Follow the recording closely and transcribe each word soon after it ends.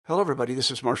Hello, everybody. This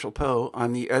is Marshall Poe.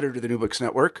 I'm the editor of the New Books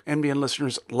Network. NBN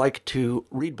listeners like to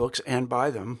read books and buy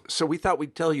them. So we thought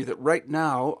we'd tell you that right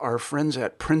now, our friends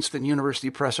at Princeton University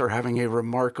Press are having a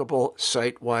remarkable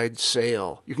site-wide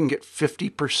sale. You can get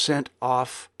 50%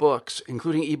 off books,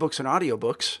 including ebooks and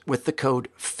audiobooks, with the code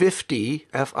 50,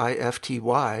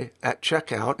 F-I-F-T-Y, at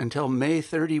checkout until May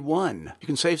 31. You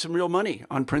can save some real money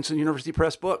on Princeton University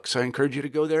Press books. I encourage you to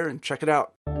go there and check it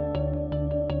out.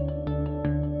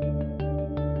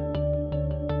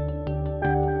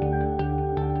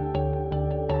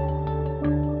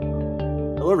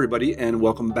 Hello, everybody, and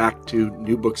welcome back to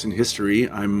New Books in History.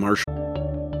 I'm Marshall.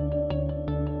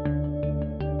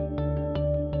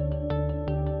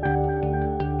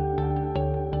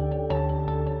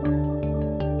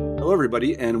 Hello,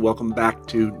 everybody, and welcome back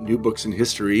to New Books in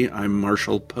History. I'm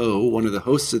Marshall Poe, one of the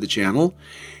hosts of the channel.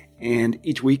 And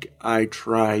each week I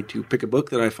try to pick a book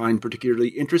that I find particularly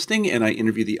interesting, and I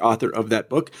interview the author of that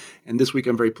book. And this week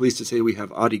I'm very pleased to say we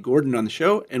have Adi Gordon on the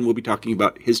show, and we'll be talking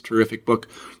about his terrific book,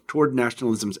 Toward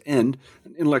Nationalism's End,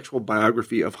 an intellectual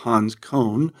biography of Hans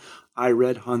Kohn. I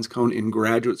read Hans Kohn in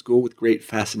graduate school with great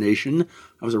fascination.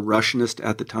 I was a Russianist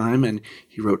at the time, and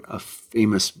he wrote a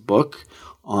famous book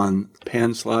on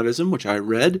Pan-Slavism, which I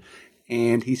read,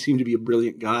 and he seemed to be a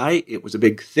brilliant guy. It was a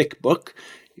big, thick book.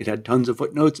 It had tons of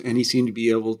footnotes, and he seemed to be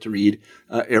able to read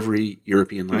every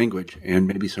European language and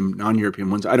maybe some non-European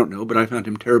ones. I don't know, but I found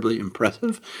him terribly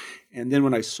impressive. And then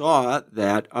when I saw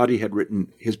that Adi had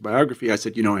written his biography, I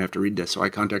said, I have to read this. So I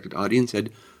contacted Adi and said,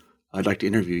 I'd like to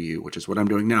interview you, which is what I'm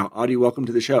doing now. Adi, welcome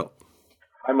to the show.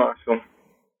 Hi, Marshall.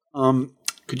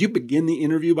 Could you begin the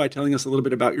interview by telling us a little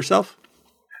bit about yourself?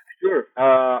 Sure.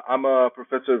 I'm a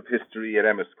professor of history at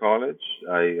Amherst College.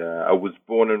 I was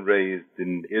born and raised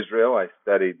in Israel. I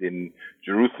studied in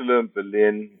Jerusalem,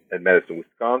 Berlin, and Madison,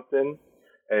 Wisconsin.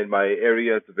 And my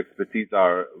areas of expertise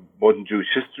are modern Jewish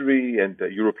history and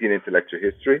European intellectual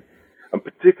history. I'm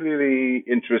particularly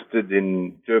interested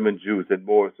in German Jews and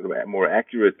more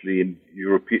accurately in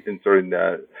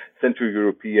Central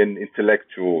European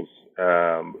intellectuals.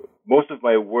 Most of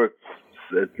my work,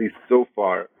 at least so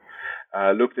far,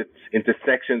 looked at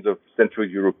intersections of Central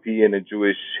European and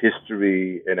Jewish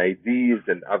history and ideas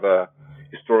and other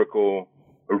historical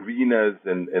arenas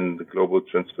and the global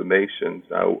transformations.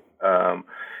 Now,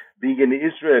 being an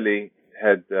Israeli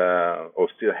had or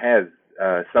still has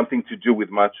something to do with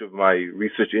much of my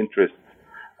research interests.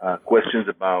 Questions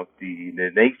about the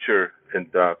nature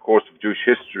and course of Jewish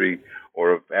history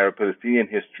or of Arab-Palestinian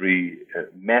history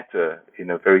matter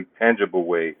in a very tangible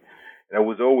way. And I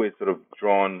was always sort of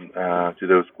drawn to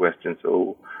those questions.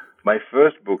 So my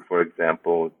first book, for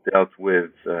example, dealt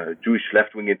with Jewish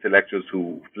left-wing intellectuals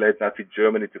who fled Nazi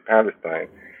Germany to Palestine.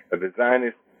 And the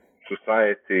Zionist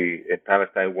society in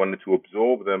Palestine wanted to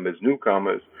absorb them as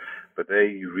newcomers, but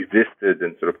they resisted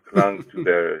and sort of clung to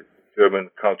their German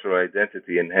cultural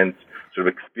identity and hence sort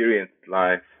of experienced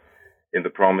life in the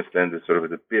Promised Land as sort of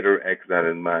a bitter exile.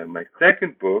 And my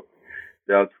second book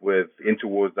dealt with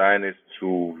interwar Zionists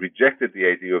who rejected the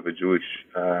idea of a Jewish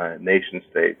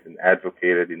nation-state and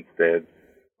advocated instead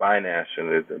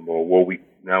binationalism, or what we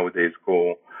nowadays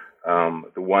call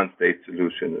the one-state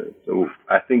solution. So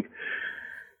I think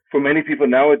for many people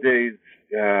nowadays,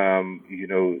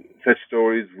 such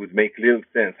stories would make little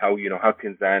sense. How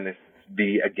can Zionists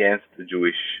be against the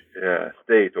Jewish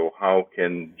state, or how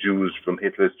can Jews from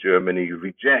Hitler's Germany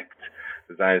reject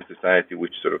the Zionist society,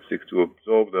 which sort of seeks to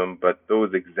absorb them? But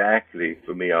those exactly,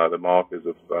 for me, are the markers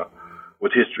of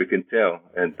what history can tell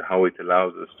and how it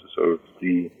allows us to sort of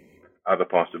see other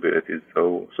possibilities.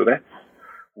 So that's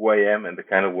who I am and the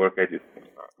kind of work I do.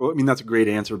 Well, that's a great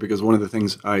answer, because one of the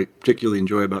things I particularly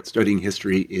enjoy about studying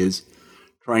history is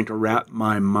trying to wrap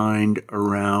my mind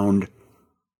around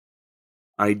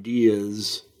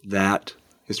ideas that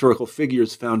historical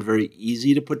figures found very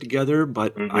easy to put together,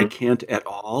 but I can't at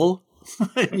all.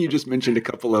 You just mentioned a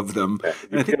couple of them.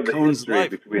 And I think Kohn's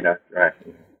life,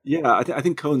 yeah, I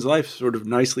think Kohn's life sort of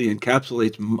nicely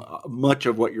encapsulates much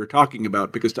of what you're talking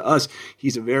about, because to us,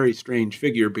 he's a very strange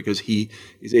figure because he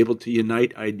is able to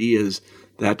unite ideas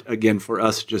that, again, for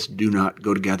us just do not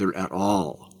go together at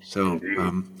all. So,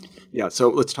 so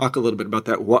let's talk a little bit about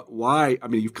that. Why?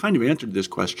 You've kind of answered this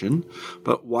question,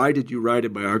 but why did you write a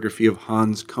biography of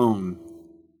Hans Kohn?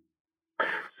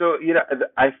 So,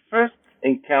 I first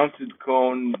encountered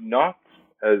Kohn not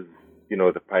as,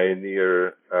 the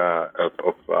pioneer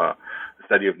of the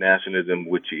study of nationalism,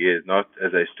 which he is, not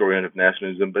as a historian of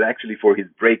nationalism, but actually for his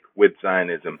break with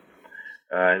Zionism.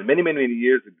 Many, many, many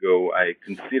years ago, I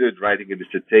considered writing a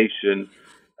dissertation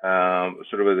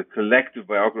sort of as a collective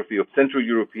biography of Central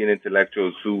European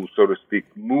intellectuals who, so to speak,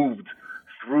 moved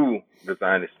through the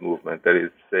Zionist movement. That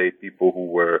is, say, people who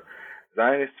were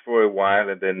Zionists for a while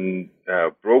and then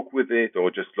broke with it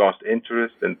or just lost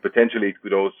interest. And potentially it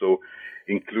could also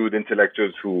include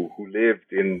intellectuals who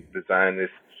lived in the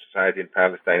Zionist society in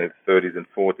Palestine in the 30s and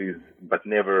 40s, but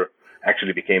never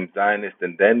actually became Zionist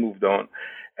and then moved on.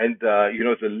 And,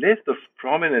 the list of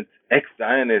prominent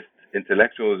ex-Zionist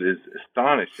intellectuals is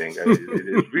astonishing. It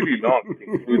is really long. It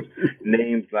includes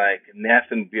names like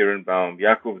Nathan Birnbaum,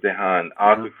 Yaakov Dehan,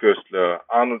 Arthur Koestler,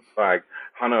 Arnold Zweig,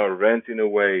 Hannah Arendt in a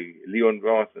way, Leon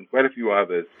Ross, and quite a few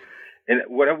others. And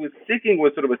what I was seeking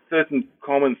was sort of a certain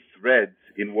common thread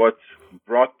in what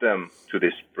brought them to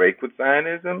this break with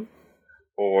Zionism,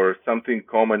 or something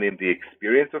common in the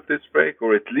experience of this break,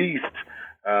 or at least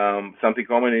something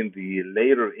common in the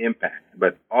later impact.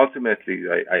 But ultimately,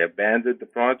 I abandoned the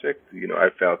project. I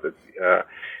felt that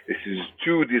this is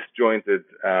too disjointed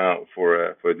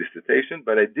for a dissertation,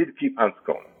 but I did keep Hans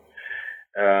Kohn.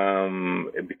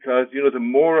 Because, the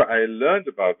more I learned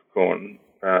about Kohn,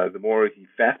 the more he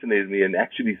fascinated me and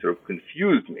actually sort of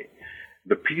confused me.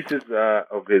 The pieces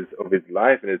of his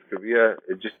life and his career,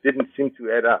 it just didn't seem to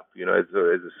add up. As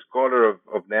a scholar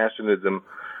of nationalism,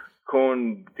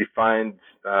 Kohn defined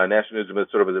nationalism as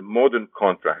sort of a modern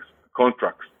construct.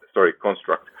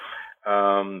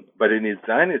 But in his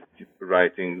Zionist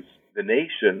writings, the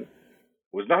nation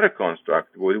was not a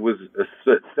construct. It was a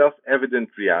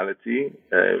self-evident reality,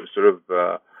 sort of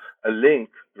a link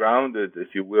grounded,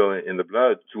 if you will, in the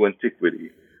blood to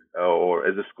antiquity. Or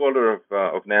as a scholar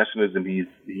of nationalism,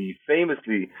 he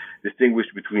famously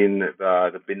distinguished between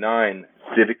the benign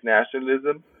civic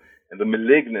nationalism and the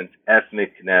malignant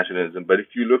ethnic nationalism. But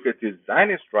if you look at his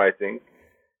Zionist writing,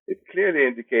 it clearly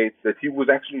indicates that he was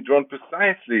actually drawn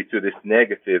precisely to this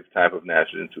negative type of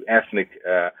nationalism, to ethnic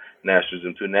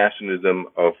nationalism, to nationalism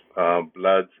of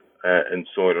blood and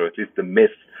soil, or at least the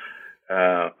myth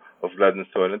of blood and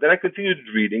soil. And then I continued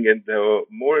reading, and there were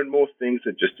more and more things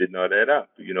that just did not add up.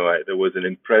 There was an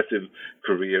impressive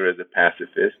career as a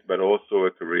pacifist, but also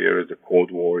a career as a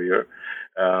cold warrior,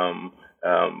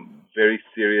 very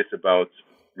serious about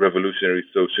revolutionary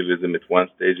socialism at one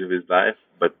stage of his life,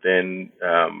 but then,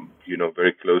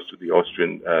 very close to the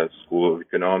Austrian School of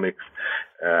Economics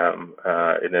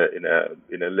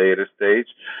in a later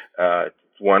stage. At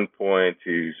one point,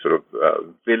 he sort of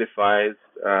vilifies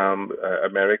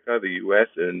America, the U.S.,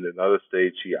 and another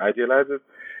stage he idealizes.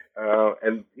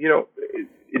 In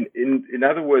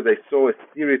other words, I saw a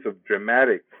series of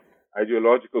dramatic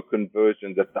ideological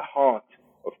conversions at the heart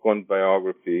of Kohn's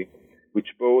biography,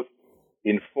 which both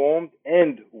informed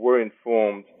and were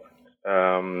informed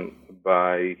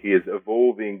by his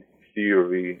evolving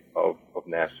theory of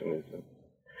nationalism.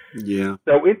 Yeah.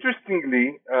 So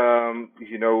interestingly,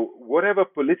 whatever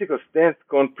political stance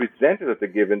Kohn presented at a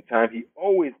given time, he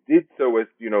always did so as,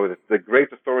 the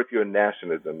great authority on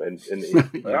nationalism. And in his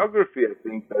biography, I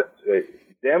think that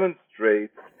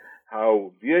demonstrates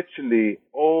how virtually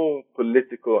all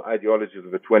political ideologies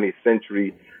of the 20th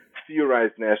century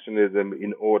theorized nationalism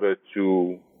in order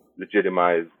to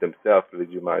legitimize themselves,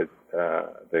 legitimize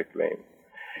their claims.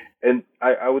 And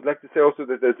I would like to say also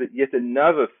that there's yet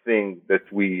another thing that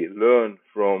we learn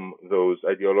from those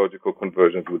ideological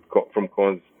conversions, from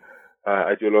Kohn's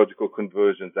ideological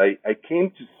conversions. I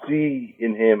came to see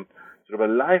in him sort of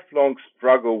a lifelong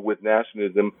struggle with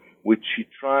nationalism, which he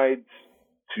tried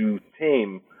to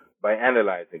tame by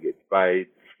analyzing it, by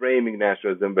framing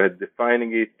nationalism, by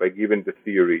defining it, by giving the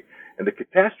theory. And the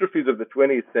catastrophes of the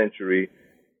 20th century,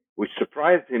 which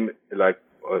surprised him like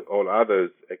all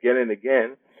others again and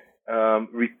again,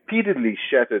 repeatedly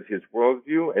shattered his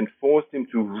worldview and forced him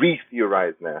to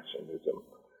re-theorize nationalism.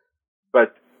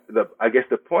 But I guess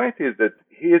the point is that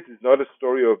his is not a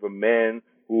story of a man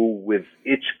who, with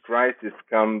each crisis,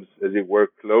 comes, as it were,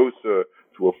 closer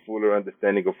to a fuller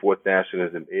understanding of what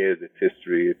nationalism is, its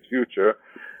history, its future.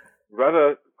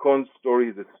 Rather, Kohn's story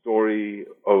is a story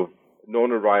of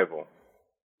non-arrival.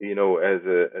 As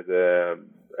a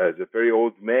very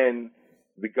old man,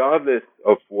 regardless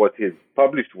of what his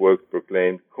published work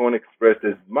proclaimed, Kohn expressed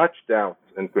as much doubt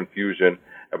and confusion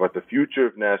about the future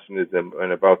of nationalism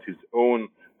and about his own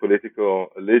political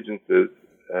allegiances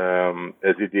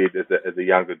as he did as a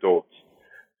young adult.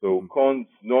 So Kohn's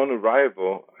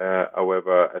non-arrival,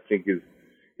 however, I think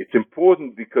it's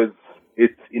important because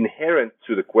it's inherent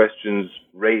to the questions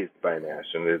raised by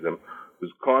nationalism,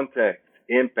 whose context,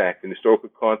 impact, and historical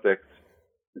context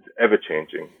is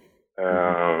ever-changing.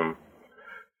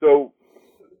 So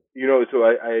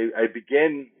I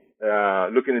began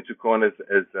looking into Kohn as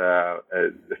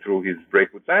through his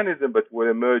break with Zionism, but what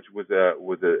emerged was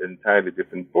an entirely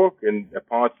different book. And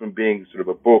apart from being sort of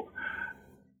a book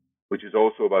which is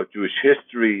also about Jewish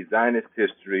history, Zionist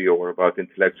history, or about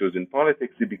intellectuals in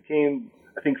politics, it became,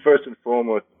 I think, first and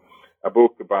foremost, a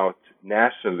book about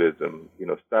nationalism,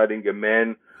 studying a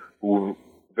man who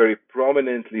very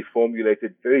prominently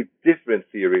formulated very different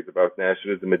theories about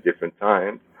nationalism at different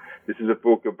times. This is a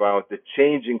book about the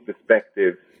changing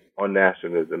perspectives on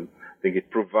nationalism. I think it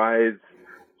provides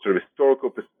sort of historical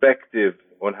perspective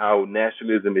on how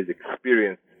nationalism is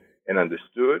experienced and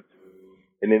understood.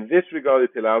 And in this regard,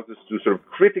 it allows us to sort of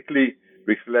critically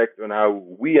reflect on how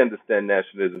we understand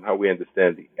nationalism, how we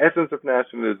understand the essence of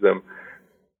nationalism,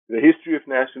 the history of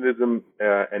nationalism,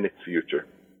 and its future.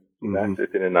 Mm-hmm. That's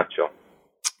it in a nutshell.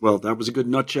 Well, that was a good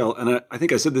nutshell. And I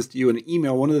think I said this to you in an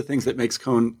email. One of the things that makes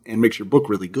Cohn and makes your book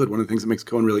really good, one of the things that makes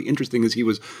Cohn really interesting is he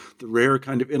was the rare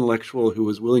kind of intellectual who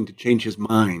was willing to change his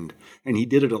mind. And he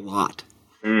did it a lot.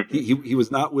 Mm-hmm. He was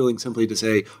not willing simply to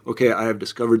say, okay, I have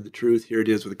discovered the truth. Here it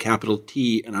is with a capital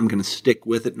T, and I'm going to stick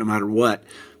with it no matter what,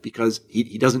 because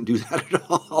he doesn't do that at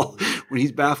all. When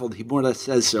he's baffled, he more or less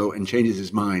says so and changes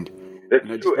his mind.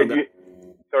 That's true.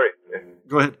 Sorry.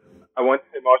 Go ahead. I want to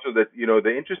say, Marshall, that,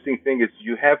 the interesting thing is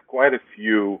you have quite a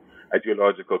few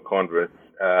ideological converts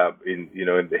in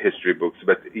the history books,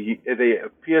 but they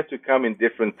appear to come in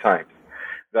different types.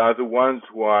 There are the ones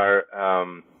who are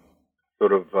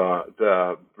sort of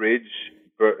the bridge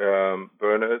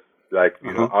burners, like,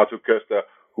 Arthur Koestler,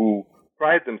 who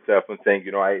pride themselves on saying,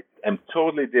 I am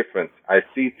totally different. I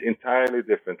see it entirely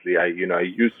differently. I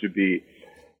used to be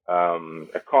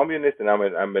a communist, and I'm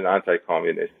an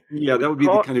anti-communist. Yeah, that would be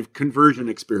the kind of conversion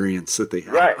experience that they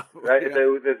have. Right. Yeah.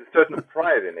 There's a certain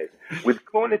pride in it. With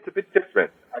Cohn, it's a bit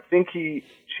different. I think he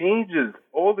changes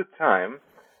all the time,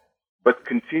 but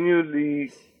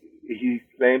continually he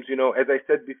claims, as I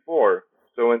said before,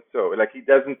 so and so. Like, he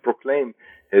doesn't proclaim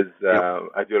his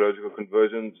ideological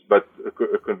conversion, but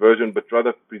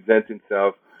rather presents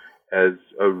himself as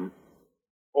a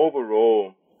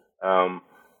overall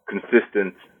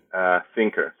consistent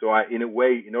thinker. So in a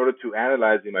way, in order to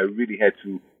analyze him, I really had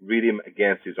to read him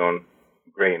against his own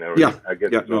grain. I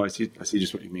see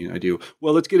just what you mean. I do.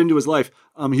 Well, let's get into his life.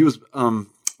 He was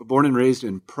born and raised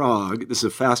in Prague. This is a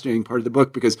fascinating part of the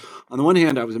book because, on the one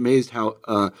hand, I was amazed how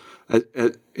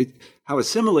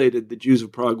assimilated the Jews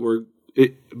of Prague were,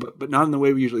 but not in the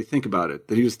way we usually think about it.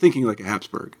 That he was thinking like a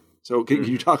Habsburg. So, can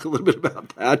you talk a little bit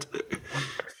about that?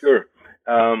 Sure.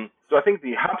 So I think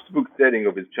the Habsburg setting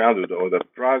of his childhood, or the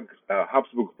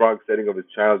Habsburg Prague setting of his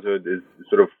childhood, is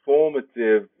sort of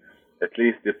formative, at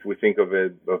least if we think of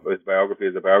his biography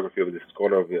as a biography of the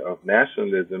scholar of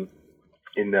nationalism,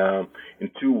 in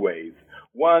two ways.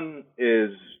 One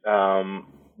is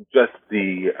just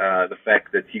the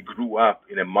fact that he grew up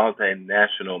in a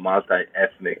multinational,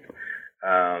 multi-ethnic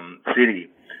city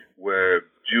where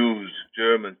Jews,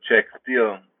 Germans, Czechs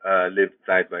still lived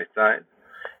side by side.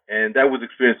 And that was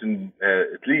experienced in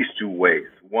at least two ways.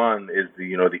 One is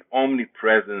the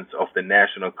omnipresence of the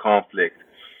national conflict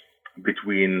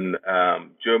between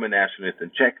German nationalists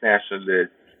and Czech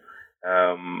nationalists.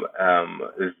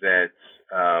 That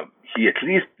he, at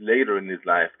least later in his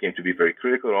life, came to be very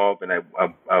critical of, and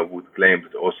I would claim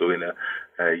that also in a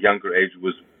younger age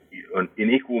was in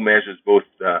equal measures both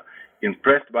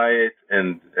impressed by it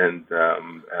and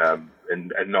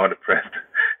not oppressed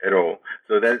at all.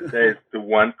 So that is the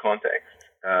one context.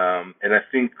 And I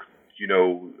think,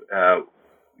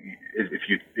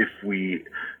 if we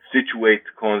situate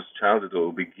Cohn's childhood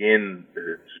or begin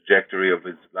the trajectory of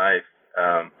his life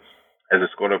as a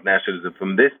scholar of nationalism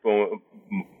from this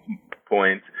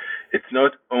point, it's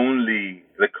not only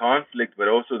the conflict, but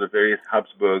also the various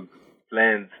Habsburg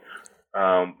plans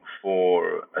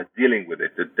for dealing with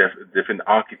it, the different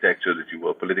architectures, if you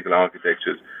will, political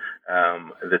architectures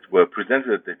that were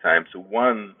presented at the time. So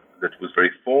one that was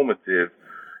very formative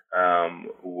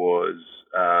was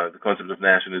the concept of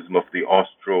nationalism of the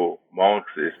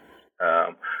Austro-Marxists,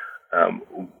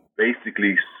 who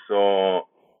basically saw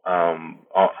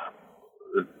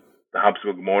the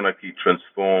Habsburg monarchy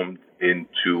transformed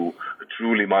into a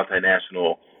truly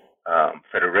multinational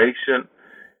federation,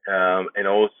 and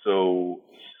also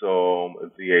saw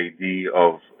the idea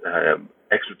of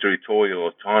extraterritorial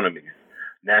autonomies,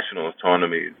 national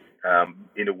autonomies,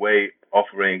 in a way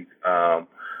offering a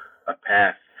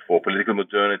path for political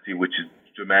modernity, which is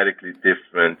dramatically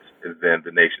different than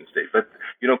the nation state. But,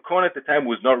 Cohn at the time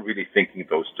was not really thinking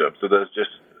those terms. So there's just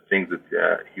things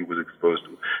that he was exposed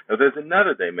to. Now, there's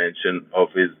another dimension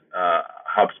of his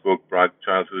Habsburg Prague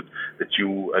childhood that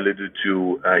you alluded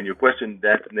to in your question,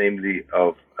 that's namely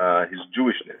of his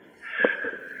Jewishness.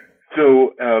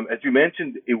 So, as you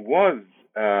mentioned, it was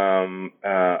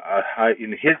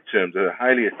in his terms, a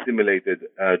highly assimilated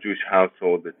Jewish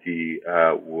household that he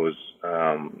was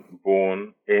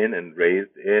born in and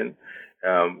raised in,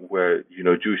 where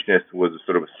Jewishness was a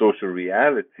sort of a social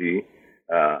reality.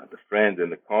 The friends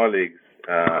and the colleagues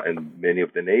and many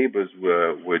of the neighbors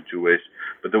were Jewish,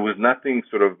 but there was nothing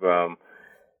sort of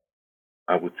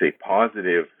I would say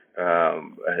positive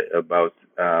about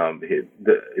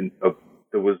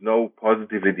there was no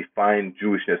positively defined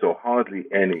Jewishness, or hardly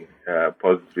any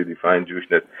positively defined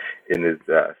Jewishness in his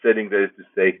setting. That is to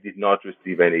say, he did not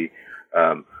receive any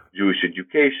Jewish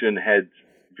education, had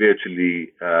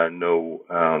virtually no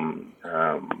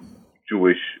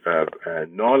Jewish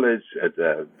knowledge at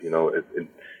in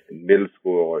middle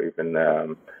school or even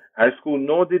high school,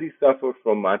 nor did he suffer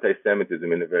from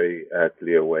anti-Semitism in a very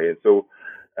clear way. And so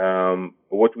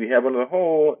what we have on the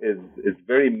whole is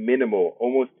very minimal,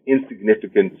 almost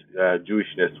insignificant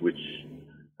Jewishness, which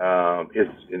is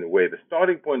in a way the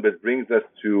starting point, but brings us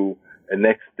to a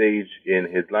next stage in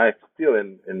his life, still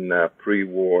in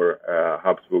pre-war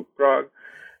Habsburg Prague,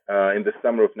 in the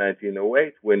summer of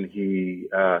 1908, when he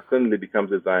suddenly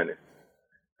becomes a Zionist.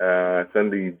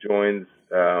 Suddenly joins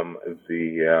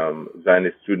the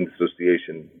Zionist Student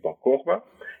Association Bar Kokhba.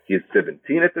 He is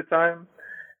 17 at the time.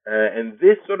 And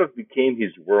this sort of became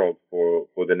his world for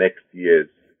the next years.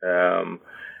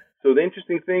 So the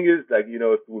interesting thing is,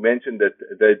 if we mentioned that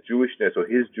Jewishness, or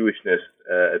his Jewishness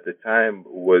at the time,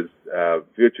 was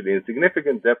virtually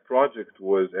insignificant, that project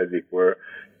was, as it were,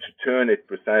 to turn it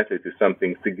precisely to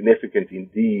something significant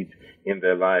indeed in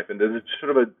their life. And there's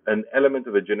sort of an element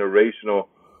of a generational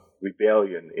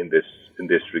rebellion in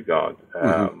this regard,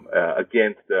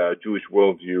 against the Jewish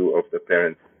worldview of the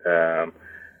parents'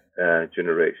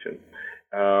 generation.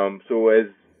 So as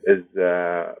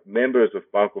members of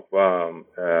Bar Kokhba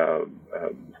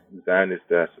Zionist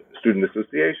Student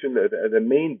Association, the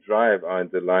main drive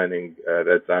underlining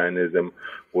that Zionism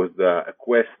was a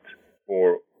quest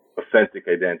for authentic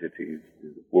identities.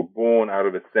 Were born out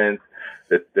of a sense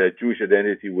that the Jewish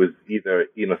identity was either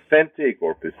inauthentic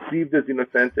or perceived as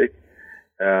inauthentic,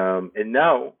 and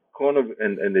now Konov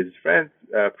and his friends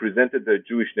presented their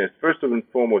Jewishness first and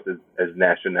foremost as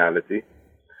nationality,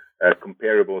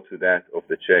 comparable to that of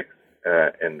the Czechs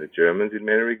and the Germans in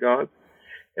many regards.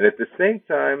 And at the same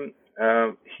time,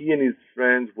 he and his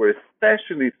friends were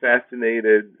especially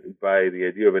fascinated by the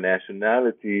idea of a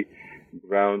nationality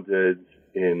grounded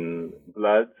in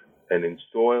blood and in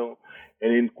soil,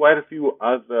 and in quite a few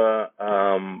other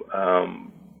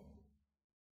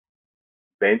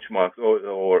benchmarks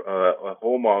or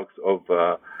hallmarks of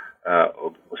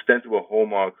ostensible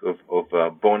hallmarks of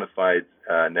bona fide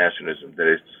nationalism. That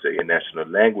is to say, a national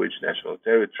language, national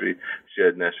territory,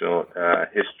 shared national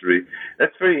history.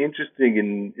 That's very interesting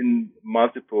in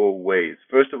multiple ways.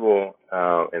 First of all,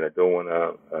 and I don't want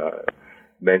to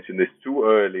mention this too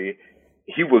early,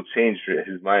 he will change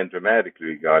his mind dramatically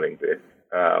regarding this.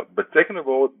 But second of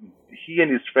all, he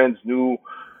and his friends knew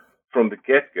from the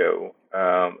get-go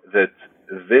that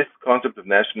this concept of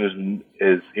nationalism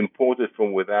is imported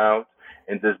from without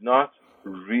and does not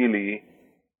really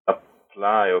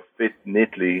apply or fit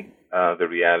neatly the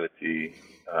reality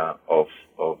of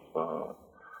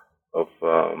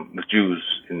the Jews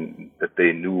that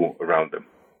they knew around them.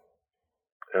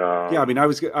 I mean, I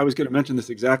was going to mention this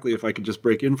exactly, if I could just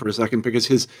break in for a second, because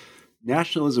his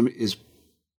nationalism is,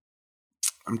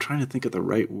 I'm trying to think of the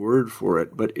right word for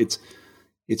it, but it's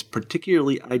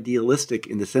particularly idealistic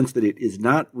in the sense that it is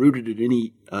not rooted in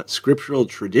any scriptural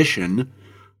tradition.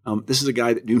 This is a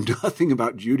guy that knew nothing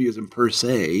about Judaism per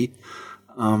se,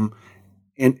 and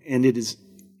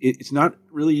it's not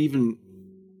really even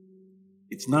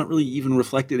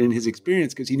reflected in his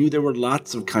experience, because he knew there were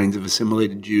lots of kinds of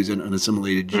assimilated Jews and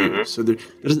unassimilated Jews. So there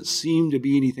doesn't seem to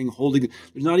be anything holding.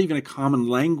 There's not even a common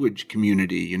language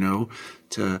community,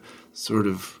 to sort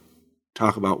of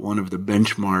talk about. One of the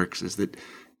benchmarks is that,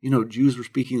 Jews were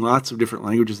speaking lots of different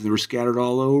languages, and they were scattered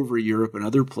all over Europe and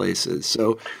other places.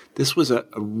 So this was a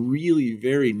really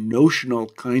very notional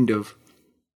kind of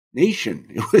nation.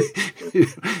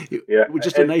 It was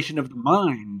just a nation of the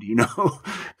mind,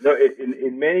 No,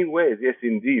 in many ways, yes,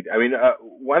 indeed. I mean,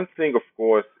 one thing, of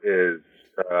course, is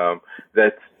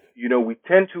that, we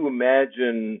tend to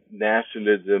imagine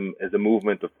nationalism as a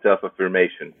movement of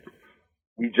self-affirmation.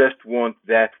 We just want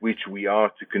that which we are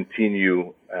to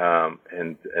continue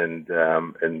and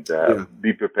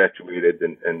be perpetuated,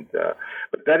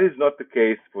 but that is not the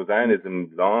case for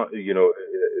Zionism,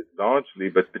 largely,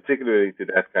 but particularly to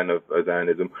that kind of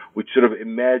Zionism, which sort of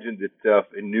imagined itself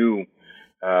anew.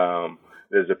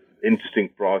 There's an interesting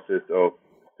process of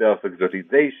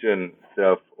self-exotization,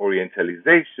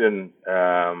 self-orientalization,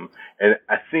 and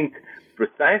I think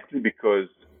precisely because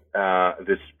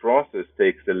this process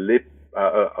takes a leap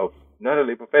of not a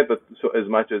leap of faith, but so as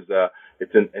much as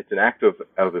it's an act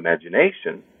of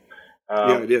imagination.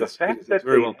 It is. The fact that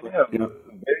very they well put. have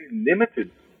very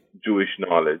limited Jewish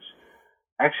knowledge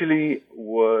actually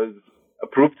was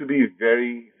proved to be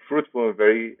very fruitful and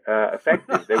very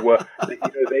effective.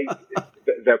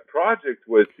 Their project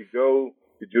was to go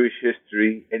to Jewish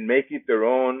history and make it their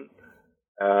own,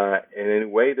 and in a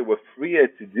way they were freer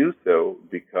to do so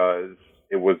because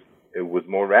it was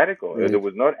more radical. Right. It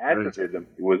was not atavism. Right.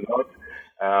 It was not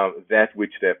that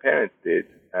which their parents did,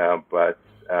 but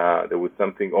there was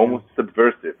something almost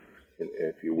subversive,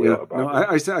 if you will,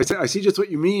 about it. I see just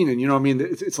what you mean. And,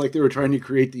 it's like they were trying to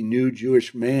create the new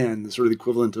Jewish man, the sort of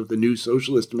equivalent of the new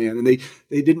socialist man. And they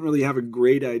didn't really have a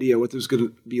great idea what this was going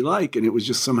to be like. And it was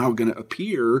just somehow going to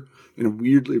appear in a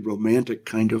weirdly romantic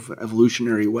kind of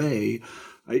evolutionary way.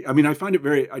 I find it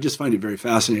very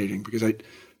fascinating because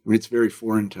it's very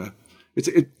foreign to,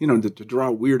 to draw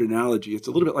a weird analogy. It's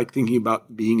a little bit like thinking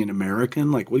about being an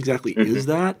American. Like, what exactly is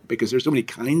that? Because there's so many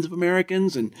kinds of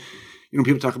Americans, and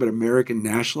people talk about American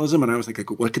nationalism, and I was like,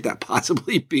 what could that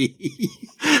possibly be?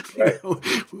 Right.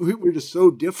 We're just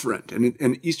so different.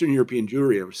 And Eastern European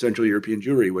Jewry or Central European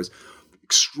Jewry was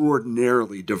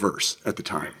extraordinarily diverse at the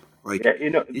time. Like,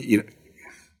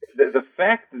 the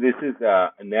fact that this is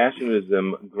a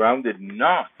nationalism grounded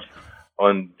not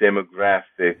on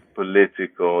demographic,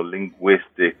 political,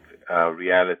 linguistic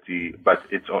reality, but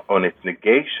it's on its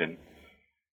negation.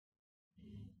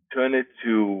 Turn it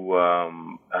to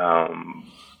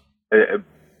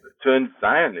turn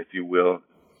Zion, if you will,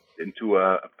 into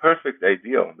a perfect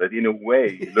ideal that, in a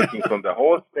way, looking from the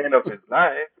whole span of his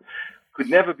life, could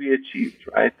never be achieved.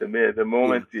 Right, the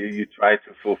moment you try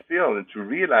to fulfill and to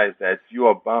realize that you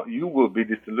will be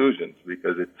disillusioned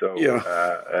because it's so.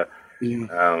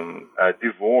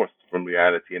 Divorced from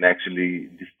reality and actually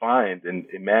defined and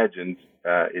imagined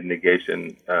in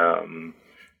negation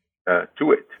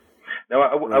to it. Now,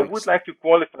 I would like to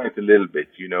qualify it a little bit.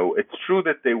 It's true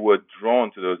that they were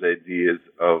drawn to those ideas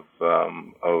of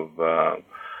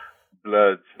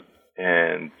blood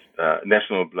and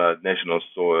national blood, national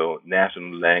soil,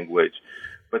 national language,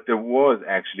 but there was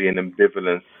actually an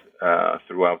ambivalence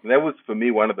throughout. And that was, for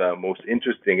me, one of the most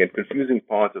interesting and confusing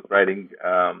parts of writing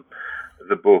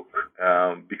the book,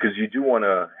 because you do want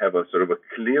to have a sort of a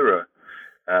clearer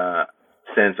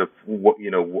sense of what,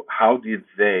 how did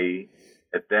they,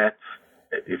 at that,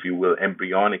 if you will,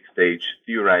 embryonic stage,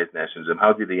 theorize nationalism?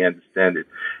 How did they understand it?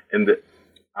 And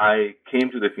I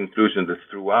came to the conclusion that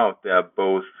throughout they are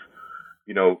both,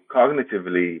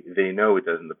 cognitively, they know it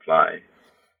doesn't apply.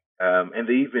 And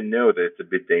they even know that it's a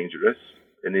bit dangerous.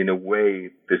 And in a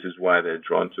way, this is why they're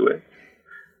drawn to it.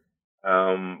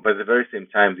 But at the very same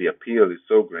time, the appeal is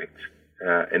so great,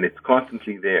 and it's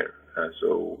constantly there.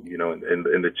 So,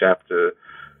 in the chapter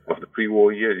of the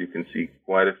pre-war years, you can see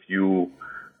quite a few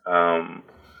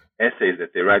essays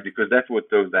that they write, because that's what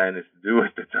those Zionists do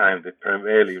at the time. They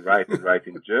primarily write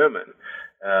in German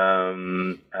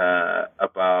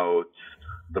about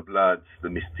the blood, the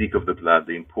mystique of the blood,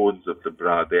 the importance of the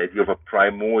blood, the idea of a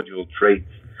primordial trait,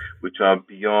 which are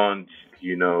beyond,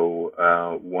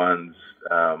 one's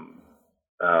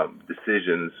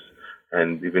decisions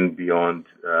and even beyond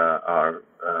our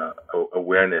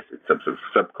awareness. It's sort of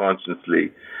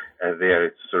subconsciously there.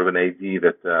 It's sort of an idea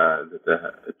that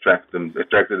attracted them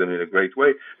in a great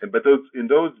way. But in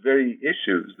those very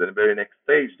issues, the very next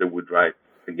stage, they would write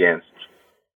against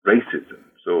racism.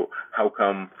 So how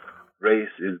come race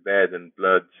is bad and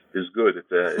blood is good? It's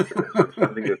sort of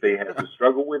something that they had to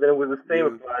struggle with, and it was the same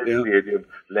applies to the idea of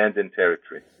land and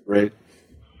territory. Right.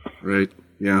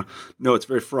 Yeah. No, it's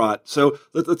very fraught. So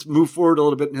let's move forward a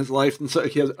little bit in his life. And so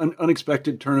he has an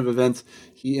unexpected turn of events.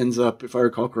 He ends up, if I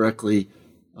recall correctly,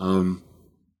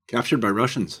 captured by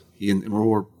Russians in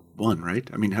World War I, right?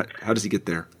 I mean, how does he get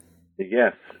there?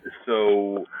 Yes.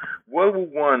 So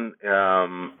World War I,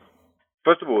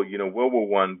 first of all, World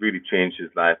War I really changed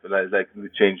his life. Like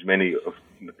it changed many of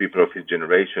the people of his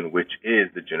generation, which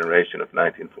is the generation of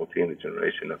 1914, the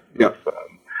generation of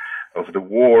the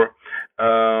war.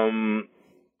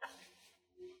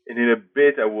 And in a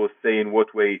bit, I will say in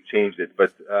what way he changed it,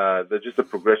 but there's just a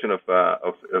progression of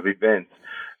events.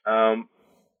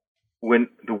 When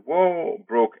the war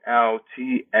broke out,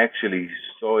 he actually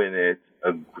saw in it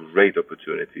a great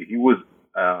opportunity. He was,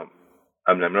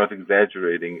 I'm not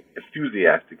exaggerating,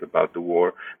 enthusiastic about the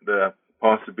war, the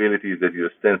possibilities that he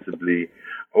ostensibly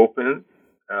opened,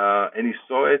 and he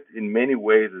saw it in many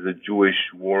ways as a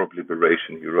Jewish war of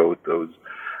liberation. He wrote those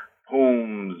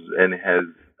poems and has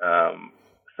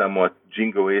somewhat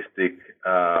jingoistic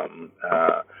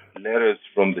letters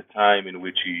from the time in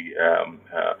which he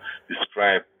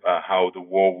described how the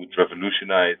war would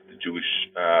revolutionize the Jewish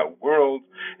world.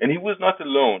 And he was not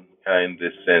alone in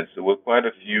this sense. There were quite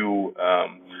a few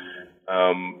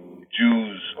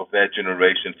Jews of that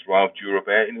generation throughout Europe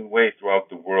and in a way throughout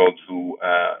the world who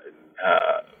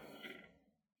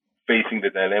facing the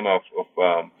dilemma of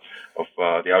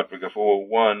the outbreak of World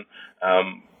War I,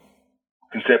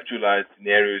 conceptualized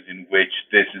scenarios in which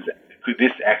this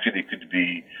actually could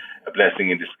be a blessing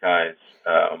in disguise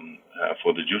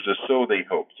for the Jews, or so they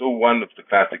hoped. So one of the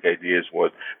classic ideas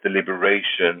was the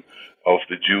liberation of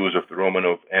the Jews of the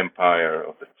Romanov Empire,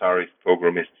 of the Tsarist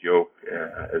pogromist yoke,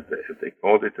 as they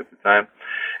called it at the time.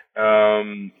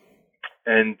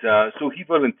 So he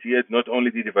volunteered. Not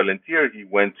only did he volunteer, he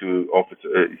went to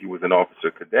he was an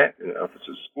officer cadet in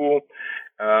officer school.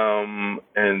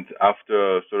 And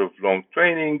after sort of long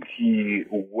training, he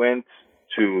went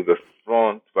to the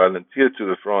front, volunteered to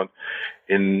the front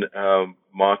in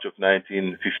March of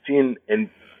 1915. And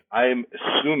I'm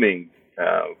assuming,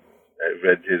 I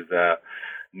read his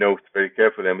notes very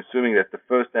carefully, I'm assuming that the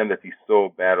first time that he saw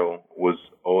battle was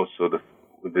also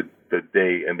the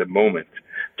day and the moment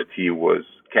that he was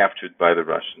captured by the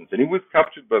Russians. And he was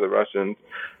captured by the Russians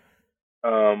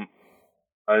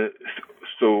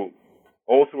so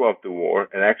all throughout the war,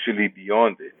 and actually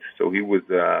beyond it. So he was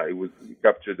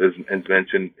captured, as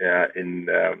mentioned, in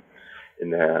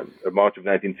March of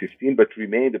 1915, but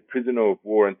remained a prisoner of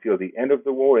war until the end of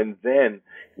the war, and then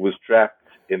he was trapped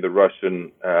in the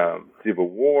Russian Civil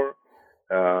War,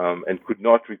 and could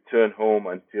not return home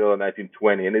until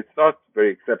 1920. And it's not a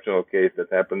very exceptional case that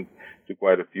happened to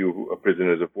quite a few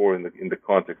prisoners of war in the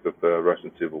context of the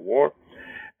Russian Civil War.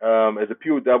 As a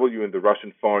POW in the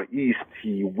Russian Far East,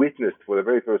 he witnessed for the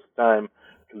very first time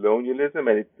colonialism,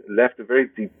 and it left a very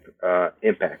deep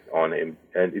impact on him.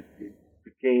 And it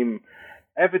became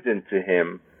evident to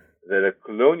him that a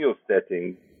colonial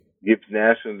setting gives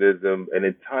nationalism an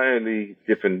entirely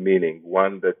different meaning,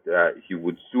 one that he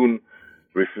would soon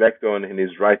reflect on in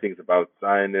his writings about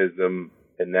Zionism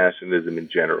and nationalism in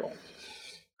general.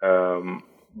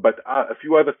 But a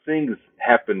few other things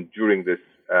happened during this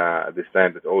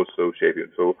time that also shaped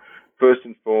him. So first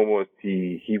and foremost,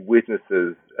 he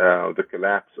witnesses the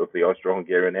collapse of the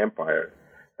Austro-Hungarian Empire,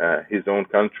 his own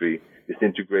country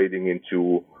disintegrating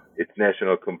into its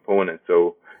national component.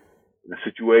 So the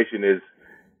situation is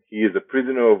he is a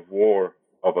prisoner of war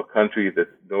of a country that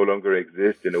no longer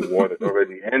exists in a war that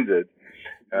already ended.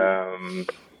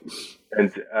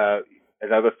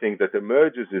 Another thing that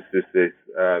emerges is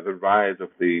the rise of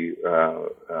the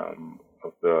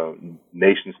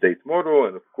nation-state model,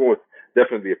 and of course,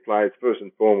 definitely applies first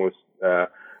and foremost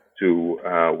to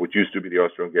what used to be the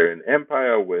Austro-Hungarian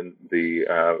Empire, when the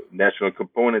national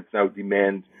components now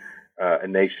demand a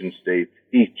nation-state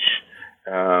each.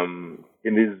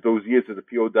 In those years as a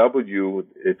POW,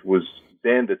 it was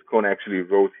then that Cohn actually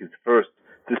wrote his first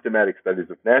systematic studies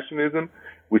of nationalism,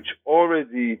 which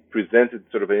already presented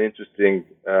sort of an interesting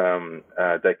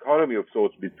dichotomy of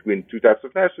sorts between two types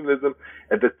of nationalism.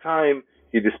 At the time,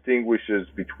 he distinguishes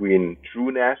between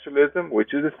true nationalism,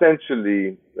 which is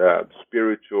essentially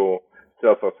spiritual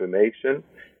self-affirmation,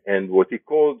 and what he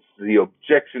calls the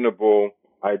objectionable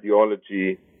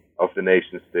ideology of the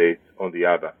nation-state on the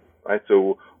other. Right.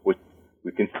 So what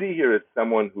we can see here is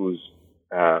someone who's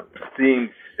seeing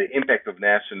the impact of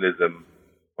nationalism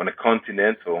on a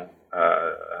continental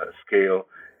scale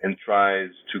and tries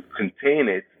to contain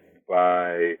it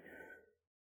by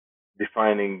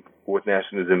defining what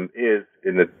nationalism is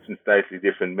in a slightly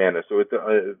different manner. So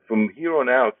from here on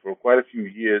out, for quite a few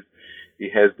years, he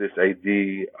has this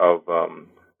idea of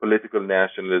political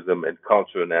nationalism and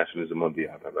cultural nationalism on the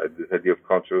other. Right? This idea of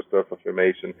cultural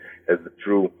self-affirmation as the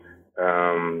true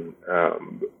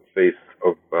face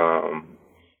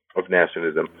of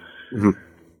nationalism.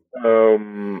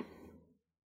 Mm-hmm.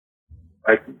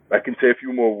 I can say a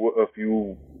few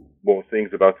more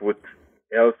things about what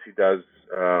else he does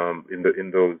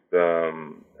in those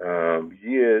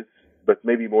years, but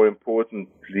maybe more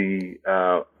importantly,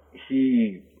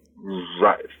 he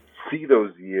see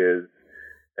those years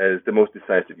as the most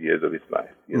decisive years of his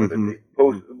life. You know,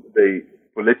 mm-hmm. They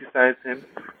politicize him.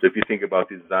 So if you think about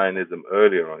his Zionism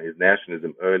earlier on, his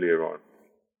nationalism earlier on,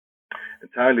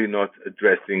 entirely not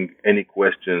addressing any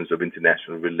questions of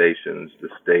international relations, the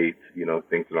state,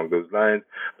 things along those lines,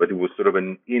 but it was sort of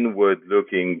an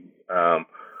inward-looking,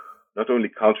 not only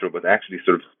cultural, but actually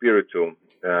sort of spiritual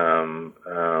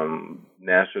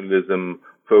nationalism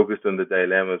focused on the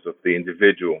dilemmas of the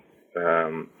individual.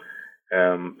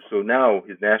 So now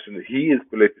he is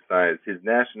politicized. His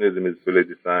nationalism is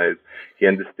politicized.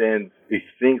 He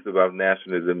thinks about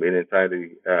nationalism in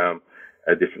entirely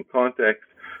a different context.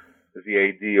 The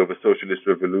idea of a socialist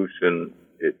revolution,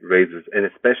 it raises, and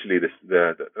especially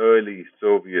the early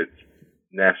Soviet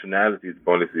nationalities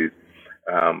policies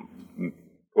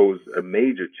pose a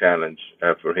major challenge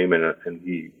for him, and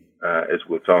he, as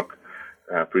we'll talk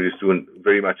pretty soon,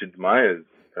 very much admires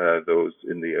those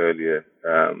in the earlier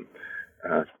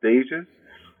stages.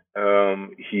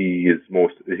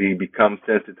 He becomes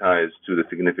sensitized to the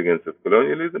significance of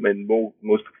colonialism, and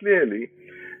most clearly,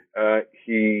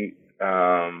 he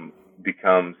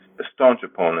becomes a staunch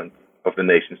opponent of the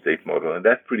nation-state model, and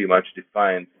that pretty much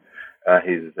defines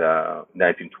his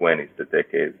 1920s, the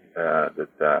decade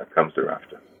that comes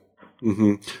thereafter.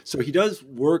 Mm-hmm. So he does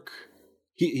work.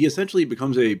 He essentially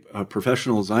becomes a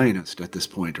professional Zionist at this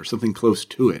point, or something close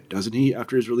to it, doesn't he?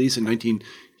 After his release in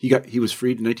he was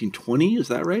freed in 1920. Is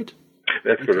that right?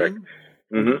 That's correct.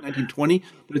 Mm-hmm. 1920.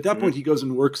 But at that point, he goes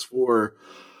and works for,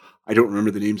 I don't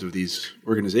remember the names of these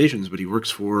organizations, but he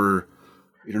works for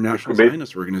international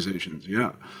Zionist organizations.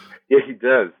 Yeah. Yeah, he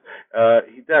does.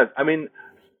 He does. I mean,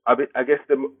 I guess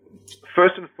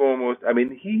first and foremost, I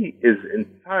mean, he is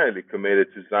entirely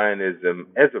committed to Zionism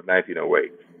as of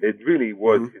 1908. It really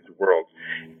was his world,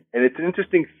 and it's an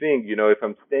interesting thing, if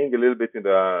I'm staying a little bit in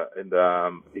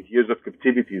the years of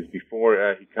captivities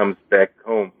before he comes back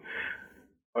home,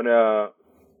 on a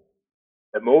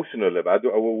emotional level, I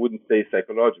wouldn't say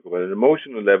psychological, but an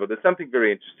emotional level, there's something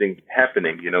very interesting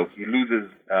happening. He loses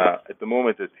at the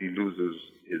moment that he loses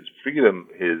his freedom,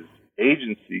 his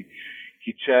agency.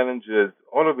 He challenges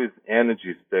all of his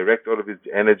energies,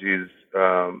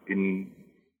 in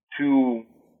two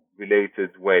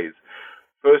related ways.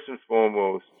 First and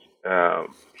foremost,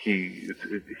 he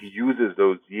uses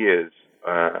those years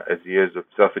as years of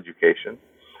self-education.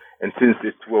 And since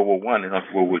it's World War I and not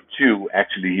World War II,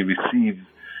 actually he receives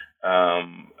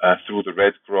through the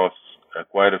Red Cross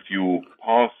quite a few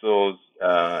parcels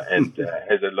and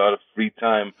has a lot of free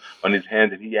time on his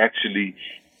hands. And he actually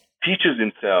teaches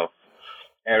himself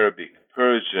Arabic,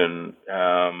 Persian,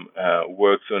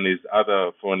 works on his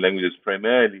other foreign languages,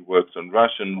 primarily works on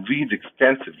Russian, reads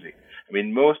extensively. I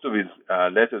mean, most of his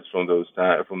letters from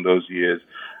those years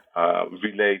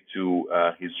relate to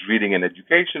his reading and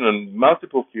education on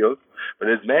multiple fields, but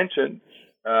as mentioned,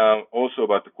 also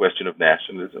about the question of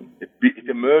nationalism. It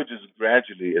emerges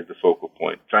gradually as the focal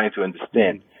point, trying to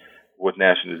understand what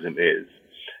nationalism is.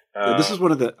 This is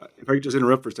one of the, if I could just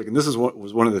interrupt for a second, this is what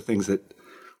was one of the things that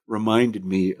reminded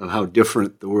me of how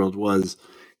different the world was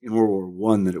in World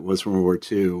War I than it was from World War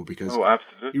II, because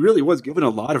he really was given a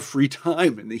lot of free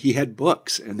time, and he had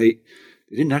books, and they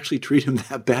didn't actually treat him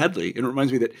that badly. And it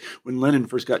reminds me that when Lenin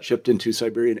first got shipped into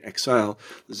Siberian exile,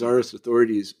 the Tsarist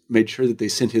authorities made sure that they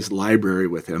sent his library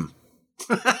with him.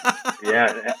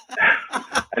 Yeah.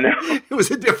 I know. It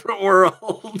was a different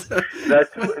world.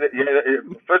 First of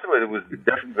all, it was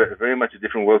definitely very much a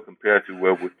different world compared to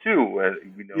World War II, where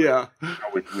we know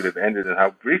how it would have ended and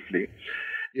how briefly.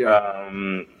 Yeah.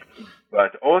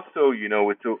 But also,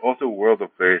 it's also a world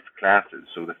of various classes.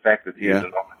 So the fact that he is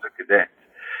an officer cadet,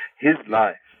 his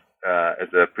life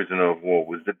as a prisoner of war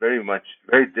was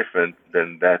very different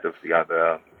than that of the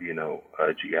other,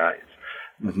 GIs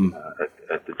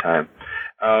at the time.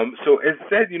 So as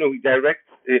said, he directs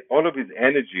all of his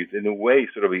energies in a way,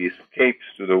 sort of he escapes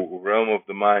to the realm of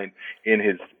the mind in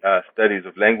his studies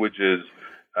of languages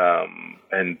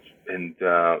and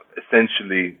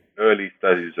essentially early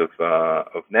studies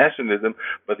of nationalism.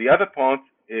 But the other part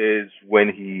is when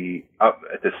he,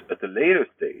 at the later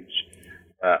stage,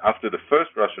 after the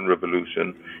first Russian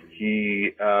Revolution,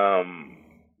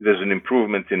 there's an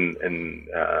improvement in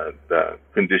the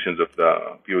conditions of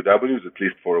the POWs, at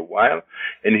least for a while,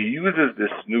 and he uses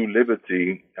this new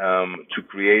liberty to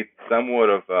create somewhat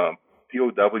of a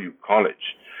POW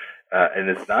college, and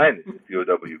a Zionist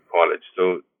POW college.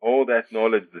 So all that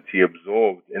knowledge that he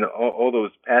absorbed, and all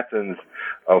those patterns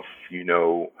of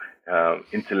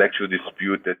intellectual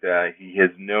dispute that he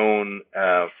has known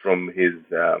from his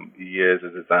years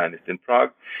as a Zionist in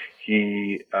Prague,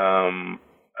 he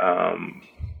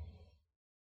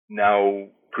now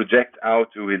project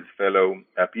out to his fellow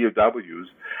POWs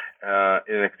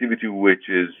in an activity which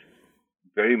is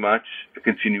very much a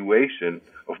continuation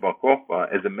of Bar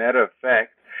Kokhba. As a matter of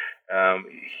fact,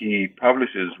 he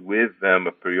publishes with them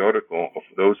a periodical of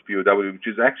those POWs, which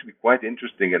is actually quite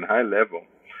interesting and high level.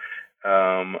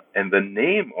 And the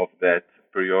name of that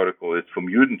periodical is From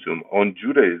Judentum, on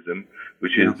Judaism,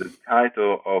 which is the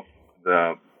title of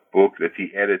the book that he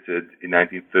edited in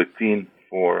 1913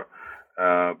 for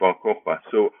Bar Kokhba.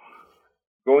 So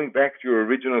going back to your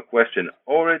original question,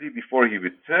 already before he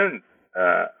returns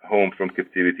home from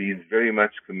captivity, he's very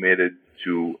much committed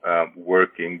to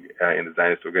working in the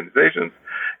Zionist organizations,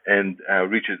 and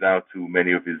reaches out to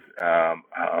many of his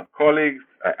colleagues,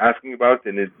 asking about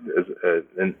it.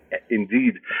 And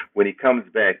indeed, when he comes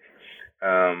back,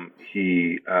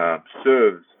 he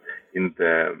serves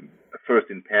first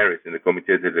in Paris in the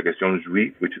Comité de Délégation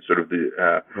Juive, which is sort of the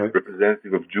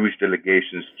representative of Jewish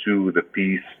delegations to the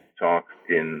peace talks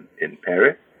in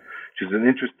Paris, which is an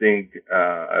interesting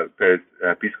Paris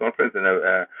Peace Conference, and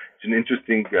it's an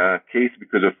interesting case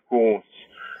because, of course,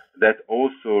 that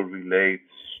also relates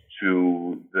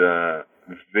to the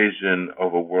vision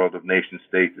of a world of nation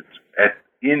states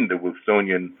in the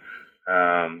Wilsonian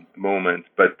moment.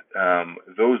 But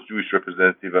those Jewish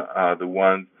representatives are the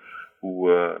ones who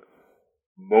were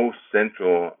most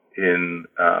central in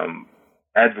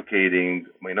advocating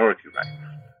minority rights.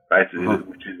 Right,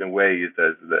 which in a way is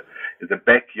the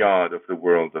backyard of the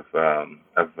world of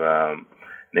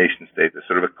nation state,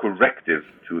 sort of a corrective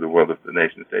to the world of the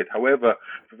nation state. However,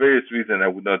 for various reasons, I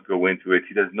would not go into it.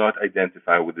 He does not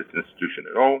identify with this institution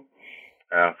at all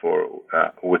for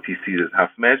what he sees as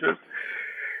half measures.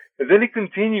 And then he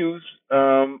continues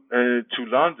to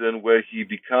London, where he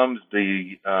becomes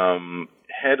the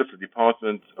head of the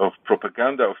Department of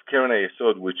Propaganda of Keren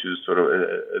HaYesod, which is sort of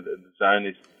a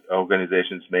Zionist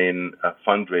organization's main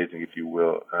fundraising, if you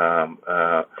will,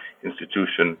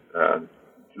 institution.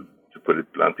 To put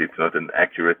it bluntly, it's not an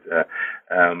accurate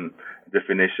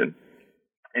definition.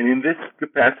 And in this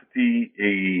capacity,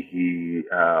 he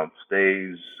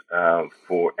stays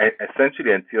for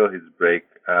essentially until his break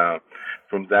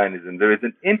from Zionism. There is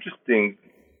an interesting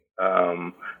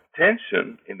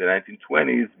tension in the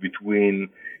 1920s between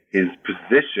his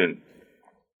position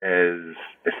as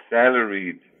a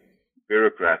salaried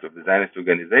bureaucrat of the Zionist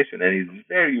organization and his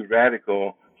very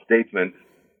radical statement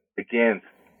against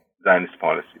Zionist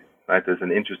policy. Right? There's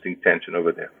an interesting tension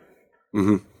over there.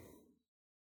 Mm-hmm.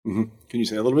 Mm-hmm. Can you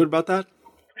say a little bit about that?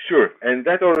 Sure. And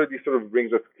that already sort of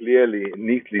brings us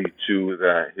neatly to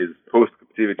his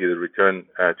post-captivity, the return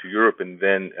to Europe, and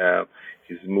then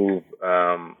his move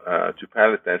to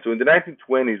Palestine. So in the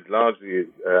 1920s, largely...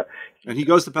 and he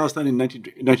goes to Palestine in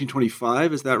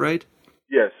 1925, is that right?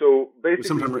 Yeah, so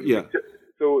basically...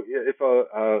 So if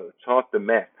I chart the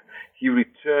map, he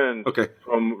returned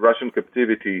from Russian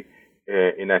captivity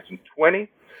in 1920,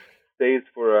 stays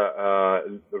for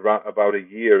about a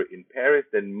year in Paris,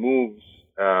 then moves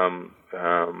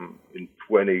in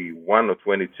 21 or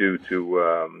 22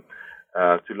 to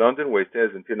London, where he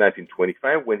stays until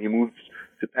 1925, when he moves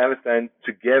to Palestine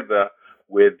together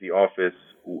with the office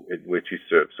in which he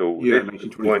served. So this is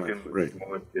the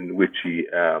moment in which he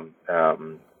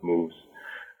moves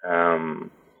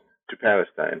to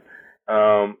Palestine.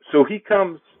 So he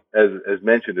comes, as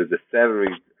mentioned, as a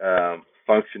salaried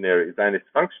functionary, Zionist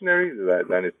functionary,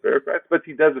 Zionist bureaucrat, but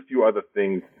he does a few other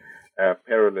things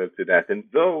parallel to that, and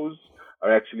those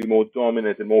are actually more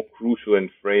dominant and more crucial in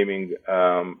framing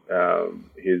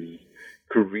his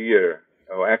career,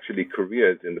 or actually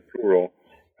careers in the plural,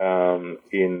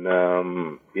 in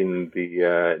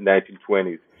the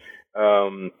 1920s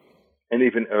and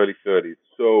even early 30s.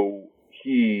 So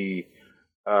he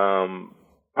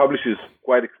publishes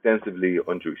quite extensively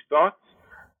on Jewish thought.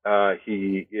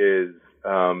 He is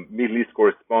Middle East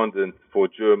correspondent for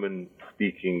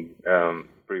German-speaking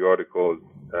periodicals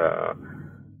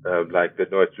like the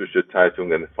Neue Zürcher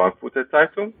Zeitung and the Frankfurter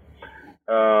Zeitung.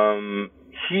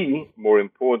 He, more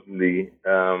importantly,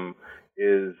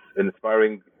 is an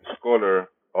aspiring scholar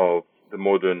of the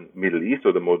modern Middle East,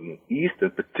 or the modern East,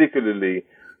 and particularly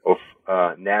of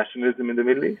nationalism in the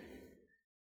Middle East.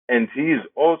 And he is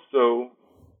also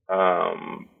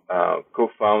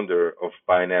co-founder of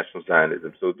Binational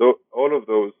Zionism. So all of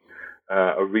those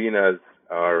arenas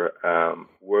are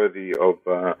worthy of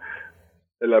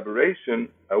elaboration.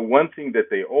 One thing that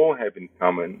they all have in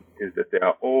common is that they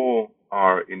all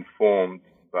are informed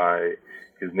by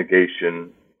his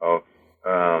negation of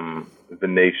the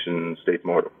nation-state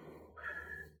model.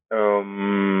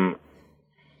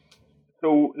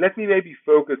 So let me maybe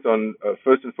focus on,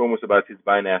 first and foremost, about his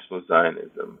binational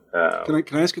Zionism.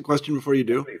 Can I ask a question before you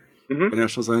do? Mm-hmm.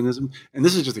 Binational Zionism? And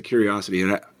this is just a curiosity,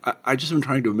 and I just am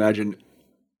trying to imagine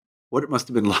what it must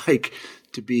have been like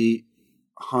to be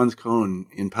Hans Kohn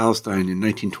in Palestine in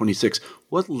 1926.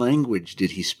 What language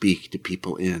did he speak to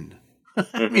people in?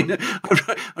 I mean,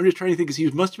 I'm just trying to think, because he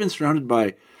must have been surrounded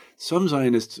by some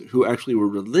Zionists who actually were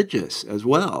religious as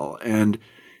well, and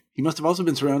he must have also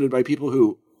been surrounded by people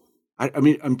who,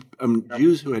 I'm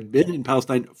Jews who had been in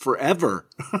Palestine forever.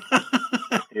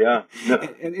 Yeah. No.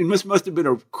 And it must have been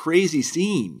a crazy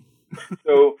scene.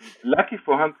 So lucky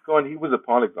for Hans Kohn, he was a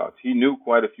polyglot. He knew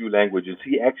quite a few languages.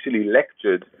 He actually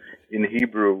lectured in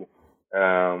Hebrew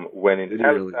when in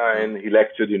Palestine. He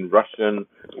lectured in Russian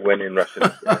when in Russian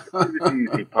activities.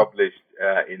 He published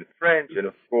in French and,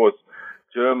 of course,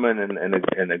 German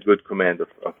and a good command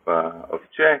of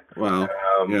Czech. Wow.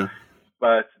 Yeah.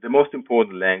 But the most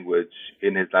important language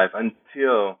in his life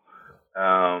until,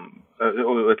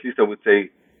 or at least I would say,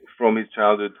 from his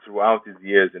childhood throughout his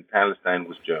years in Palestine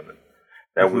was German.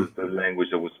 That was the language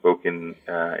that was spoken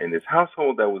in his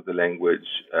household. That was the language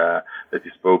that he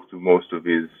spoke to most of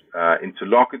his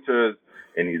interlocutors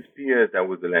and his peers. That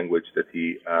was the language that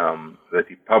he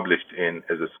published in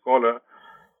as a scholar.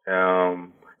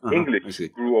 English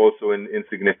grew also in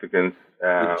significance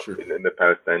in the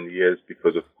Palestine years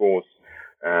because, of course,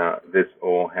 this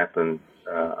all happened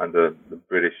under the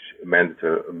British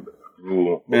mandatory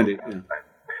rule.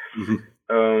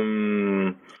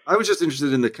 I was just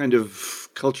interested in the kind of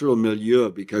cultural milieu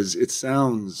because it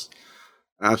sounds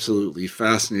absolutely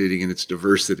fascinating in its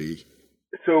diversity.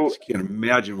 So I just can't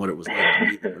imagine what it was like to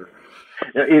be there.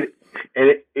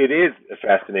 It is a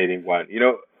fascinating one. You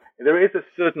know, there is a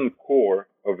certain core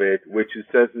of it, which is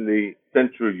certainly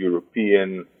Central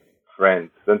European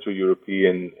friends, Central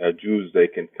European Jews. They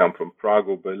can come from Prague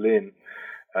or Berlin.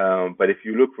 But if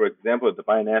you look, for example, at the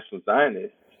binational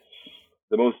Zionists,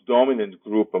 the most dominant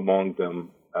group among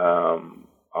them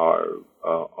are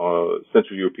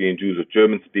Central European Jews or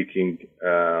German-speaking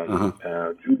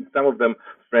Jews. Some of them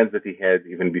friends that he had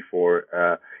even before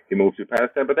he moved to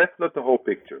Palestine. But that's not the whole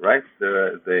picture, right?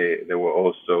 There were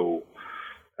also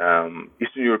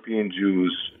Eastern European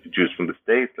Jews from the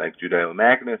States, like Judah L.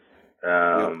 Magnus,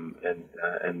 and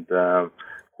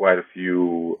quite a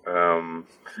few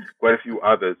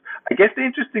others. I guess the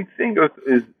interesting thing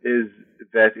is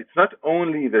that it's not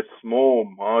only the small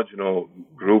marginal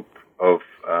group of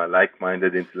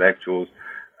like-minded intellectuals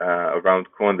around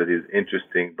Kohn that is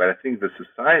interesting, but I think the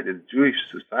society, the Jewish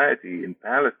society in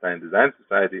Palestine, the Zionist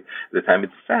society at the time,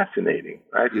 it's fascinating,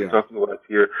 right? We're talking about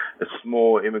here a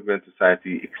small immigrant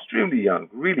society, extremely young,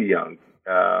 really young.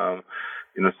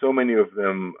 So many of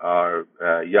them are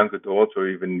young adults or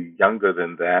even younger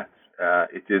than that.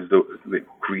 It is they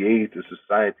create a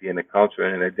society and a culture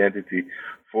and an identity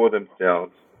for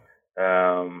themselves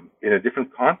in a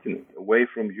different continent, away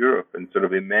from Europe, and sort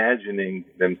of imagining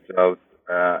themselves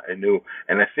anew.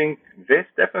 And I think this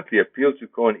definitely appealed to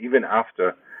Kohn even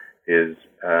after his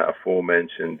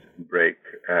aforementioned break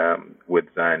with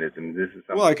Zionism. This is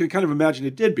well, I can kind of imagine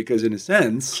it did, because in a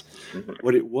sense,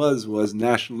 what it was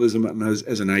nationalism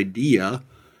as an idea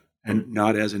and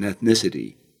not as an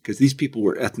ethnicity, because these people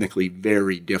were ethnically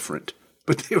very different,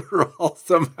 but they were all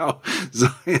somehow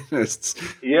Zionists.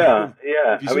 Yeah.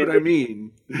 You see what I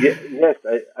mean? Yes,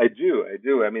 I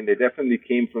do. I mean, they definitely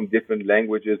came from different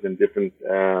languages and different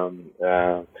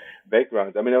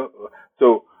backgrounds. I mean,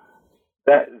 so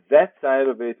that side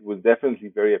of it was definitely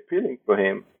very appealing for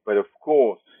him. But of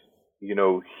course, he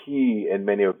and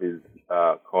many of his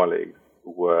colleagues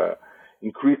were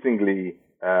increasingly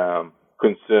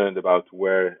concerned about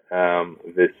where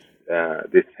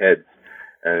this heads,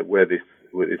 where this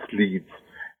leads.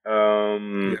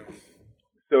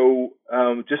 So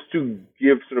just to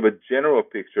give sort of a general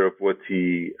picture of what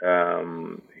he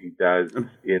does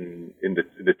in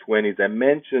the 20s, I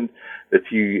mentioned that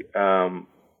he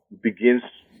begins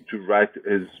to write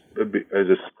as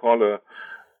a scholar,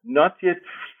 not yet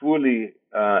fully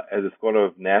as a scholar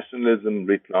of nationalism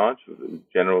writ large, a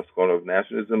general scholar of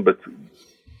nationalism, but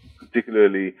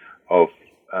particularly of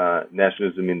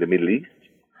nationalism in the Middle East.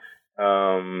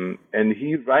 And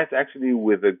he writes actually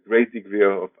with a great degree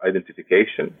of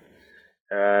identification.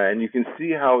 And you can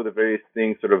see how the various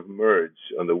things sort of merge.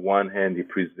 On the one hand, he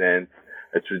presents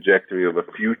a trajectory of a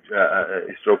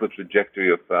historical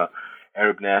trajectory of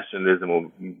Arab nationalism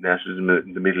or nationalism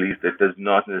in the Middle East that does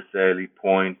not necessarily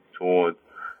point towards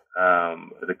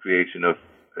the creation of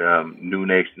new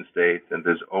nation states, and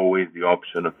there's always the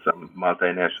option of some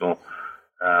multinational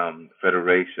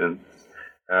federations.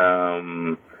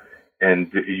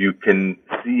 And you can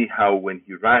see how when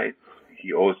he writes,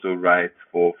 he also writes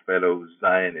for fellow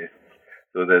Zionists.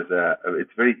 So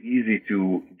it's very easy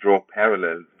to draw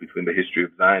parallels between the history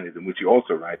of Zionism, which he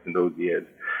also writes in those years,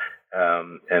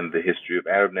 and the history of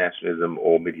Arab nationalism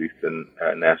or Middle Eastern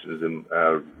nationalism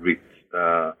writ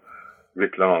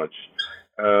large.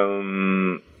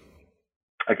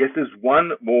 I guess there's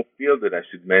one more field that I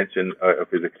should mention of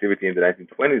his activity in the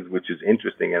 1920s, which is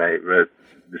interesting, and I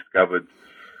discovered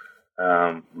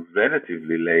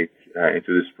relatively late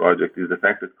into this project, is the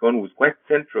fact that Kohn was quite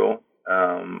central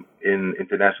in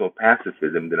international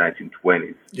pacifism in the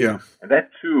 1920s. Yeah. And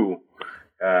that, too,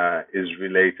 is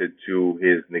related to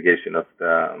his negation of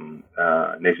the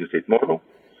nation-state model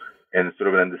and sort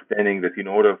of an understanding that in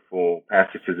order for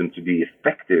pacifism to be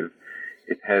effective,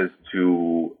 it has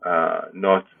to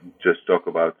not just talk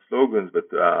about slogans,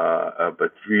 but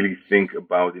really think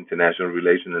about international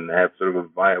relations and have sort of a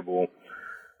viable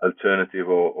alternative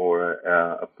or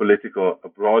a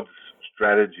broad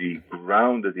strategy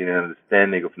grounded in an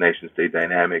understanding of nation-state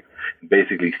dynamics,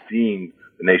 basically seeing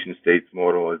the nation-state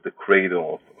model as the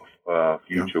cradle of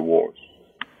future wars.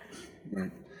 Right.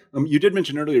 You did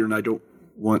mention earlier, and I don't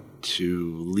want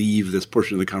to leave this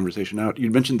portion of the conversation out,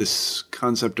 you mentioned this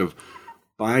concept of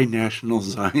binational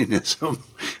Zionism.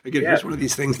 Again, here's one of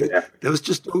these things that those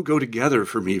just don't go together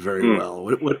for me very well.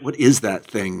 What is that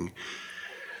thing?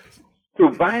 So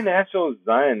binational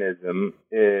Zionism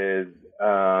is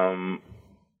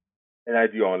an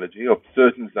ideology of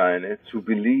certain Zionists who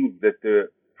believe that the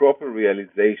proper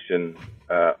realization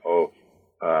of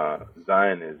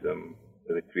Zionism,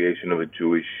 the creation of a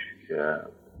Jewish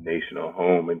national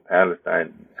home in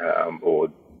Palestine or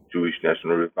Jewish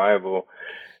national revival,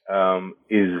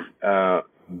 is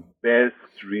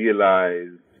best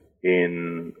realized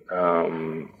in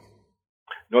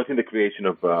not in the creation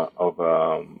of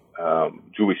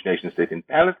Jewish nation state in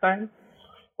Palestine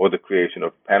or the creation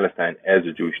of Palestine as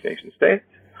a Jewish nation state,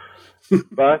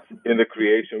 but in the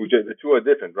creation, which the two are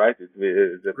different, right?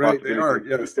 It's a right, they are.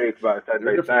 Yes. Two states side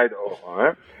by side,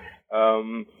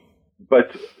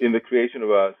 but in the creation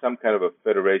of some kind of a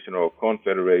federation or a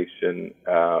confederation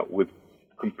with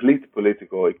complete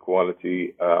political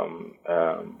equality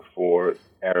for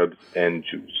Arabs and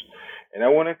Jews. And I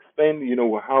want to explain,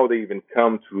 how they even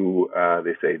come to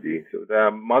this idea. So there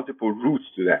are multiple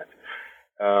routes to that.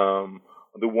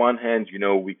 On the one hand,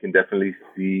 we can definitely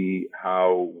see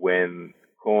how when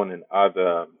Cohn and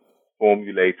other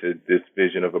formulated this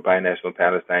vision of a binational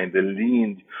Palestine, they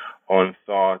leaned on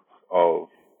thoughts of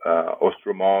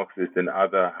Austro-Marxists and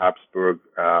other Habsburg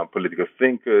political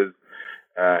thinkers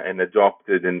and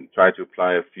adopted and tried to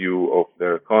apply a few of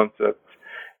their concepts.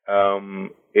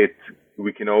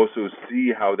 We can also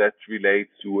see how that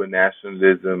relates to a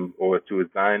nationalism or to a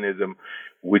Zionism,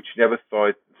 which never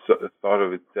thought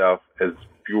of itself as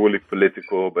purely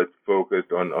political, but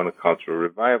focused on a cultural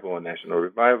revival, a national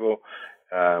revival,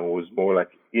 was more like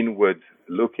inward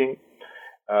looking.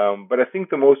 But I think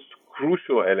the most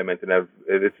crucial element, and I've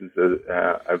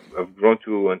grown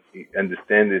to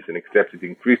understand this and accept it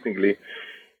increasingly,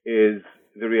 is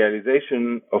the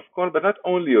realization of Cohn, but not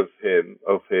only of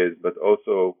his, but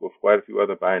also of quite a few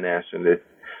other binationalists,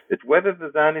 that whether the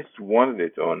Zionists wanted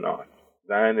it or not,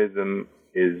 Zionism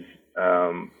is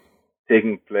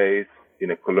taking place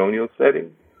in a colonial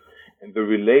setting, and the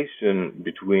relation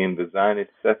between the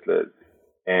Zionist settlers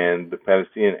and the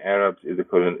Palestinian Arabs is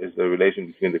the relation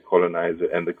between the colonizer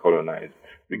and the colonized,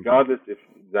 regardless if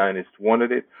Zionists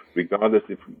wanted it, regardless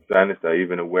if Zionists are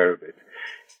even aware of it.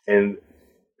 And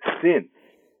since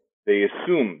they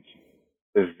assumed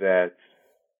that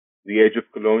the age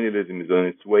of colonialism is on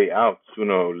its way out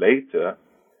sooner or later,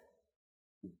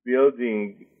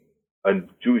 building a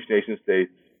Jewish nation state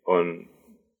on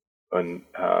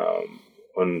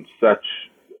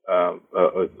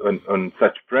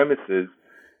such premises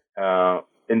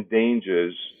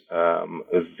endangers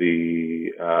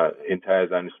the entire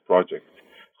Zionist project.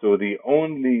 So the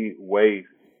only way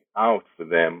out for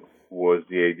them was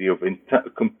the idea of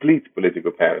complete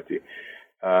political parity,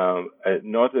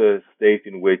 not a state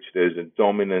in which there's a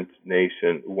dominant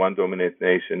nation, one dominant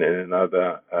nation, and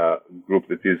another group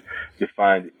that is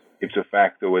defined ipso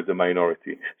facto as a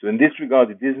minority. So in this regard,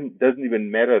 it doesn't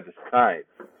even matter the size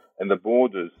and the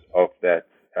borders of that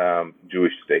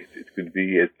Jewish state. It could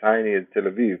be as tiny as Tel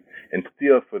Aviv, and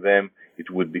still for them it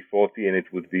would be faulty and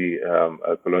it would be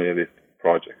a colonialist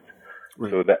project.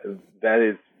 Right. So that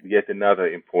is yet another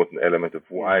important element of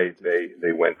why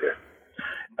they went there.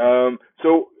 Cohn,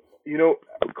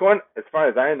 as far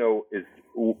as I know, is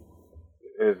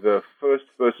the first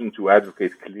person to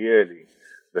advocate clearly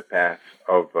the path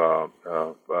of a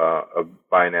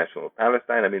binational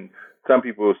Palestine. I mean, some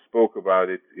people spoke about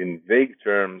it in vague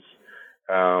terms,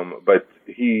 but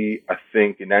he, I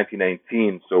think, in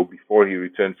 1919, so before he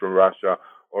returned from Russia,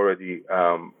 already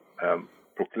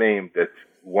proclaimed that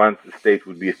once the state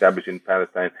would be established in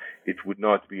Palestine, it would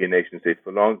not be a nation state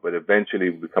for long, but eventually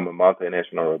it would become a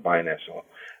multinational or a binational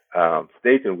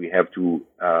state, and we have to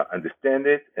understand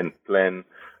it and plan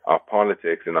our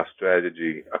politics and our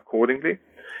strategy accordingly.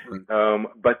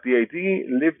 But the idea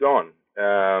lived on.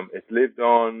 It lived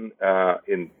on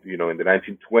in the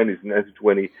 1920s,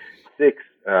 1926.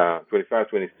 25,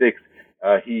 26,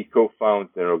 he co-founds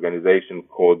an organization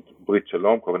called Brit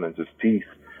Shalom, Covenant of Peace,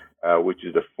 which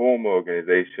is a former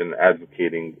organization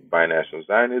advocating binational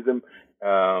Zionism.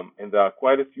 And there are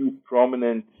quite a few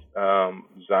prominent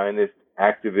Zionist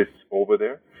activists over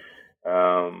there.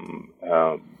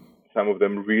 Some of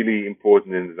them really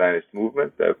important in the Zionist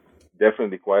movement. There are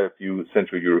definitely quite a few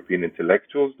Central European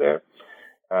intellectuals there.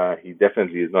 He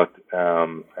definitely is not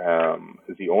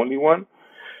the only one.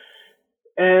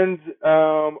 And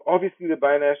obviously the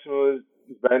binational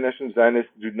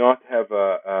Zionists do not have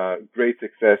a great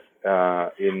success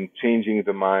in changing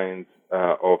the minds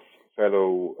of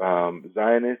fellow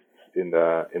Zionists in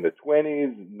the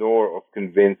 20s, nor of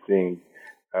convincing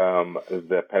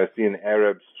the Palestinian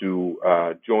Arabs to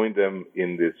join them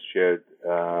in this shared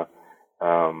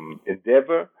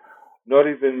endeavor, not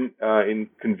even in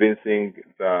convincing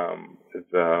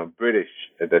the British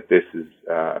that this is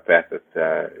a path that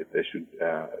they should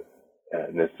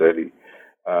necessarily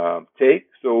take.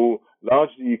 So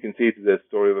largely you can see it as a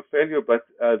story of a failure, but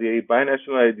the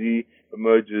binational idea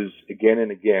emerges again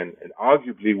and again, and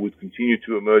arguably would continue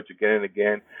to emerge again and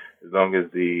again as long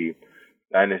as the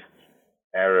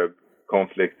Zionist-Arab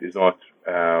conflict is not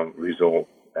resolved.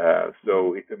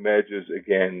 So it emerges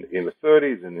again in the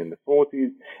 30s and in the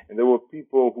 40s, and there were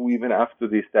people who, even after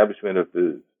the establishment of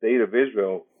the State of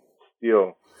Israel,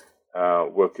 still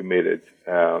were committed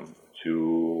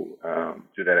to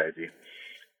that idea.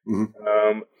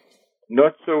 Mm-hmm.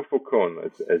 Not so for Kohn,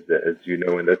 as you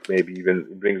know, and that maybe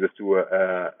even brings us to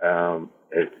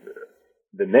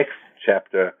the next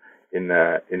chapter in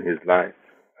his life.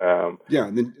 And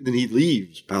then he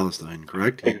leaves Palestine,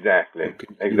 correct? Exactly.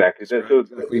 So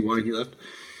exactly why he left.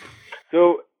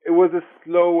 So it was a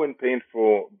slow and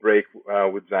painful break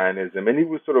with Zionism, and he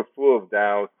was sort of full of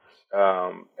doubt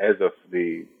as of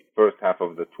the first half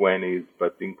of the 20s,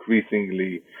 but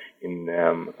increasingly in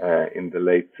the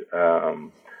late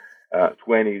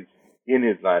 20s in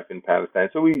his life in Palestine.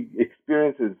 So he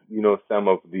experiences, some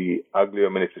of the uglier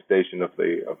manifestation of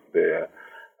the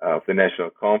national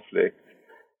conflict,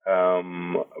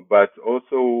 but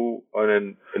also on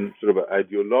a sort of an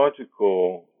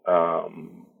ideological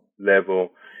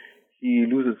level, he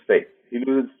loses faith. He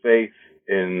loses faith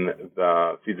in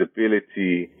the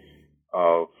feasibility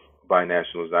of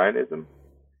binational Zionism.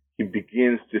 He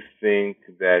begins to think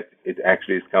that it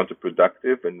actually is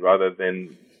counterproductive, and rather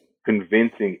than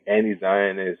convincing any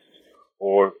Zionist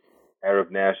or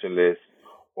Arab nationalist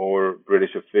or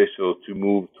British official to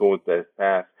move towards that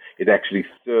path, it actually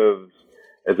serves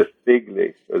as a fig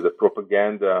leaf, as a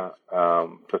propaganda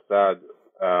facade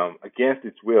against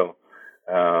its will,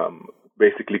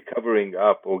 basically covering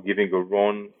up or giving a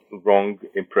wrong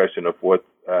impression of what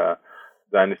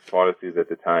Zionist policies at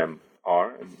the time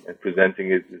are, and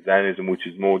presenting it as Zionism, which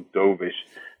is more dovish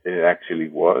than it actually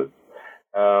was.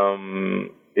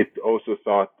 He also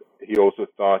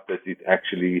thought that it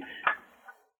actually,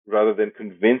 rather than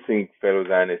convincing fellow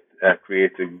Zionists,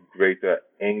 creates a greater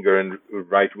anger and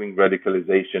right-wing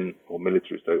radicalization or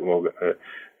militarist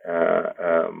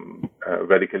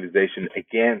radicalization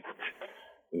against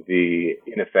the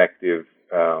ineffective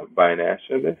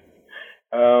binationalists.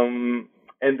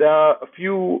 And there are a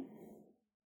few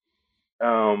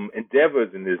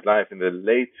endeavors in his life in the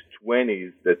late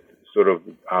 20s that sort of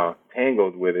are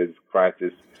tangled with his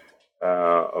crisis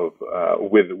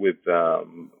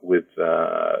with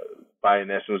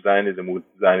binational Zionism, with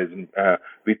Zionism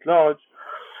writ large.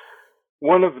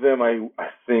 One of them, I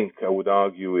think, I would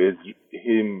argue, is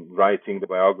him writing the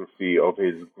biography of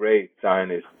his great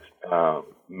Zionist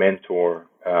mentor,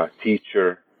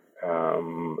 teacher,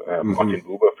 Martin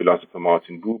Buber, philosopher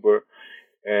Martin Buber.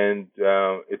 And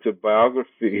it's a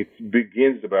biography. It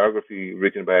begins the biography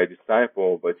written by a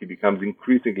disciple, but he becomes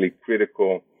increasingly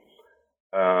critical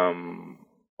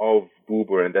of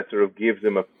Buber, and that sort of gives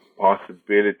him a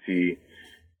possibility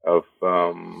of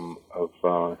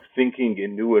thinking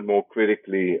anew and more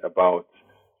critically about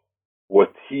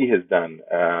what he has done,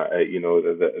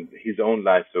 his own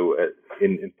life. So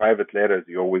in private letters,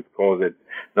 he always calls it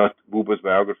not Buber's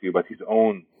biography, but his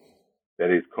own,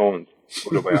 that is Cohn's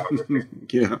autobiography.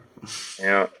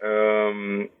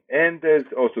 And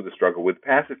there's also the struggle with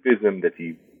pacifism, that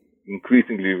he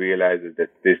increasingly realizes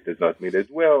that this does not mean as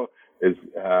well as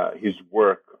his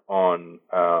work on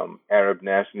Arab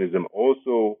nationalism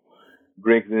also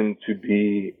brings him to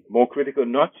be more critical,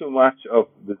 not so much of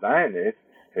the Zionists,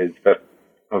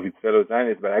 of his fellow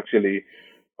Zionists, but actually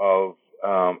of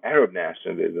Arab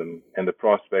nationalism and the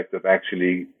prospect of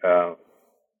actually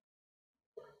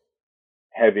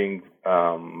having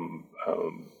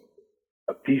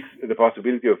the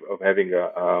possibility of having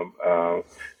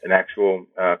an actual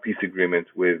peace agreement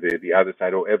with the other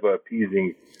side, or ever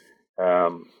appeasing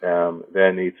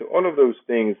their needs. So all of those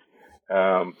things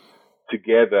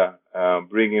together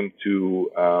bring him to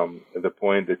the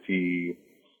point that he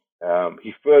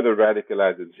further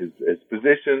radicalizes his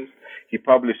positions. He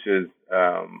publishes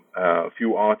a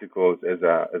few articles as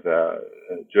a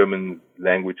German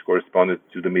language correspondent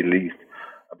to the Middle East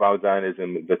about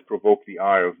Zionism that provoked the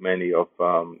ire of many of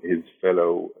his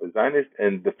fellow Zionists,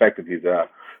 and the fact that he's a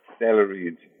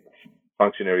salaried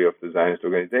functionary of the Zionist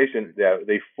organization,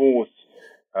 they force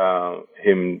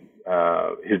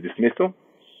his dismissal.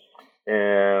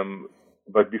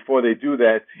 But before they do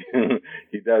that,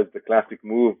 he does the classic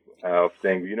move of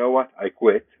saying, "You know what? I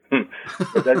quit."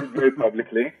 But that is very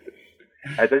publicly.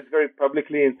 That's very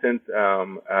publicly, and sent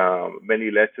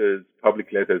many letters,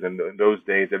 public letters, and in those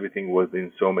days everything was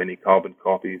in so many carbon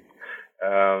copies.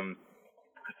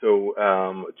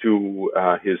 To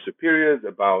his superiors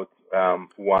about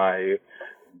why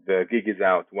the gig is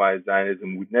out, why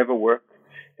Zionism would never work.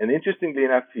 And interestingly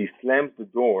enough, he slams the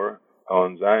door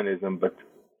on Zionism, but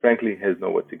frankly has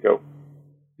nowhere to go.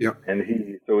 Yeah. And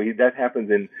that happens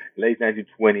in late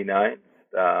 1929.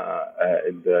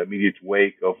 In the immediate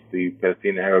wake of the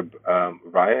Palestinian Arab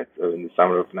riots in the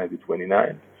summer of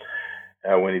 1929,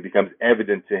 when it becomes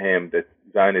evident to him that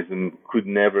Zionism could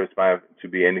never aspire to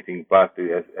be anything but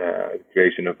the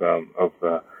creation of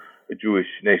a Jewish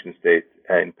nation state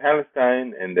in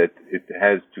Palestine, and that it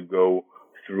has to go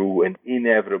through an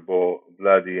inevitable,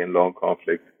 bloody, and long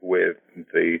conflict with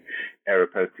the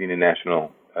Arab Palestinian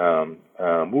national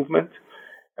movement.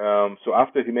 So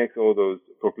after he makes all those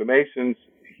proclamations,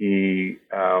 he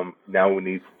now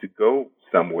needs to go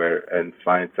somewhere and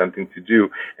find something to do,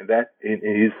 and that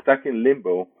he's stuck in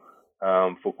limbo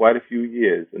for quite a few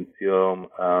years until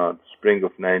the spring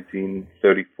of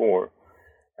 1934,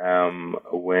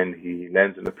 when he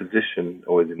lands in a position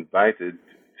or is invited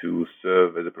to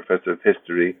serve as a professor of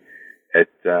history at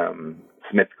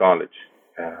Smith College,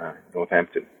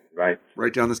 Northampton. Right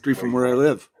down the street from where I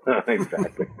live.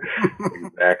 Exactly.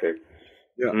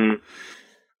 Yeah.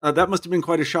 That must have been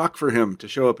quite a shock for him to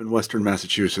show up in Western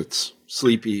Massachusetts,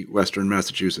 sleepy Western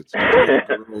Massachusetts,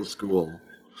 rural school.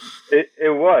 It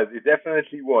was. It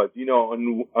definitely was.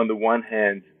 On the one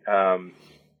hand,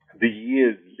 the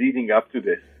years leading up to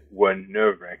this were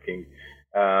nerve-wracking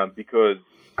because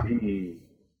he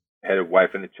had a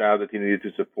wife and a child that he needed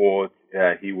to support.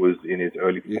 He was in his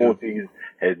early 40s,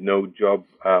 had no job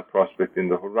prospect in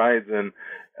the horizon,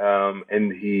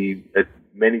 and he at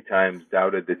many times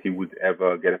doubted that he would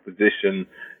ever get a position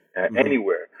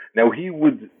anywhere. Now, he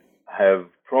would have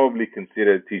probably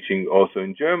considered teaching also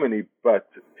in Germany, but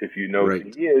if you know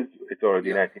the years, it's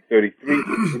already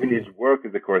 1933. Even his work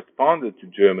as a correspondent to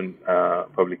German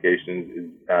publications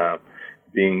is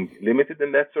being limited,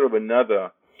 and that's sort of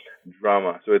another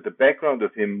drama. So at the background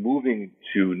of him moving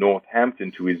to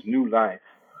Northampton, to his new life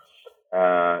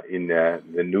in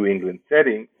the New England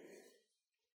setting,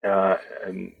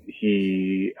 and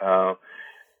the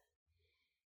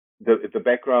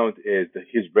background is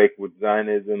his break with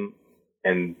Zionism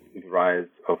and the rise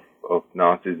of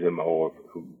Nazism, or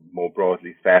more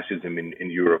broadly fascism in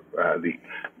Europe, the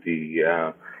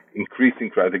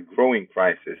growing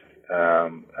crisis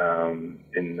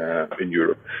in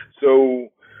Europe. So,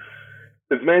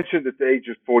 as mentioned, at the age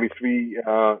of 43,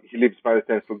 he leaves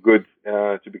Palestine for good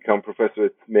to become professor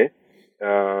at Smith,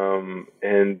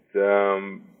 and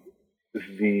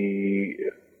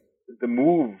the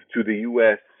move to the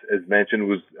U.S., as mentioned,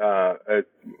 was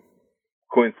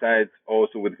coincides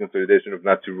also with the consolidation of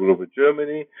Nazi rule over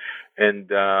Germany,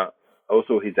 and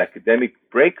also his academic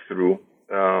breakthrough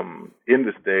in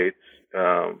the States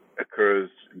occurs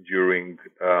during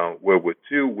World War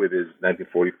II with his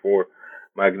 1944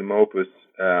 magnum opus,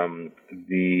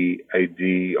 The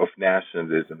Idea of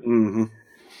Nationalism. Mm-hmm.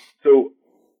 So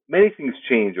many things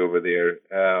change over there.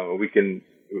 We can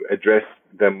address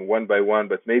them one by one,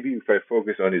 but maybe if I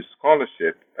focus on his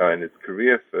scholarship and his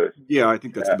career first. Yeah, I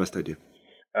think that's the best idea.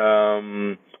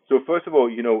 So first of all,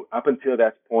 up until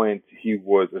that point, he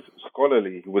was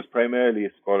primarily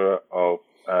a scholar of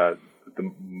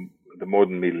the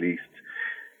modern Middle East.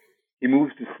 He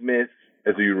moves to Smith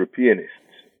as a Europeanist,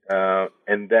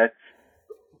 and that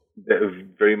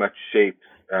very much shapes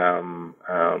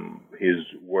his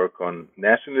work on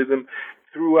nationalism.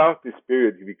 Throughout this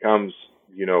period, he becomes,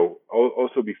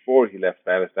 also before he left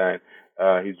Palestine,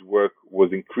 his work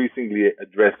was increasingly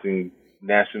addressing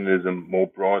nationalism more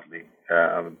broadly,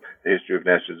 the history of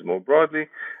nationalism more broadly.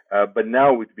 But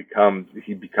now he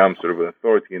becomes sort of an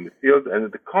authority in the field,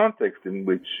 and the context in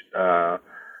which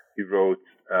he wrote,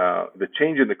 the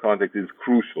change in the context is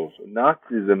crucial. So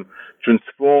Nazism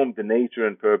transformed the nature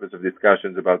and purpose of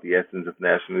discussions about the essence of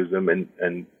nationalism.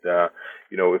 And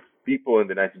if people in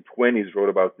the 1920s wrote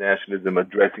about nationalism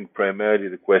addressing primarily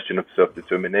the question of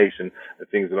self-determination and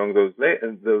things along those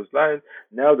lines,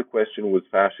 now the question was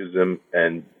fascism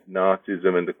and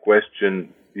Nazism. And the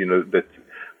question, that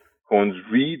Kohn's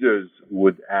readers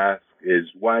would ask is,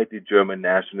 why did German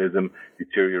nationalism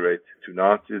deteriorate to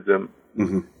Nazism?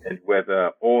 Mm-hmm. And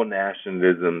whether all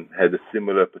nationalism had a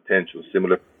similar potential,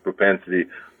 similar propensity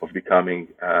of becoming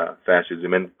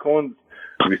fascism. And Kohn's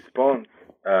response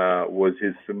was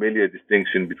his familiar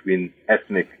distinction between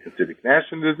ethnic and civic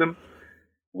nationalism,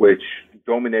 which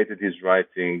dominated his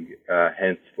writing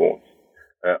henceforth.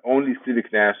 Only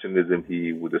civic nationalism,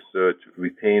 he would assert,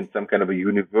 retained some kind of a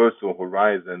universal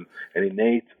horizon, an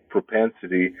innate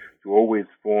propensity to always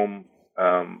form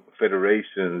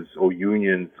federations or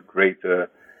unions greater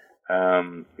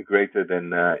than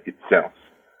itself.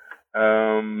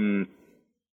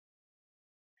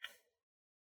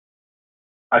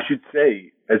 I should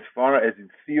say, as far as the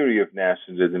theory of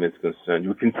nationalism is concerned,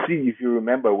 you can see, if you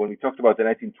remember, when we talked about the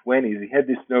 1920s, he had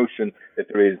this notion that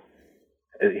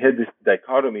he had this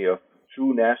dichotomy of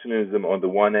true nationalism on the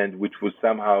one hand, which was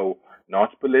somehow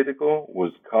not political,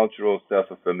 was cultural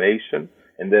self-affirmation,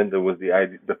 and then there was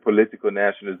the political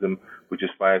nationalism, which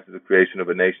aspired to the creation of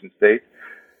a nation state.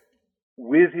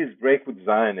 With his break with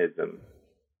Zionism,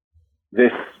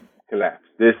 this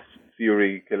collapsed. This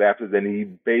theory collapses, and he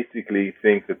basically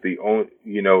thinks that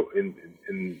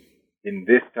in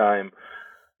this time,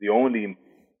 the only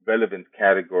relevant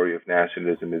category of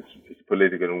nationalism is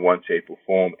political in one shape or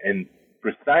form, and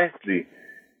precisely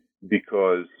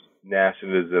because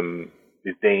nationalism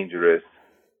is dangerous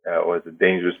or has a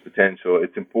dangerous potential,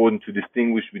 it's important to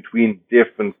distinguish between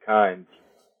different kinds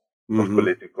of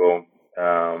political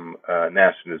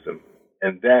nationalism,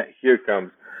 and that here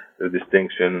comes the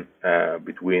distinction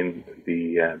between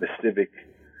the civic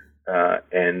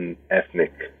and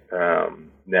ethnic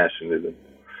nationalism.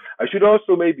 I should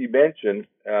also maybe mention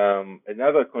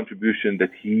another contribution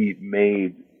that he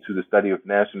made to the study of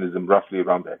nationalism roughly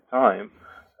around that time,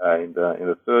 in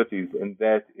the 30s, and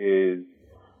that is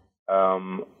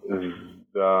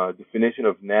the definition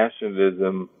of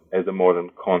nationalism as a modern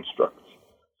construct.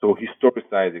 So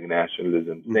historicizing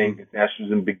nationalism, saying that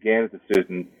nationalism began at a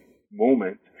certain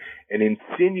moment, and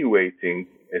insinuating,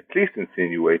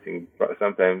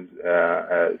 sometimes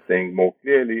saying more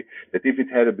clearly, that if it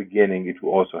had a beginning, it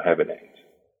will also have an end.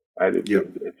 Right?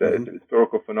 It's a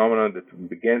historical phenomenon that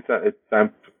began at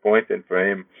some point, and for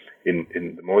him, in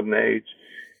the modern age,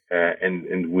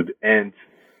 and would end,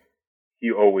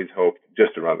 he always hoped,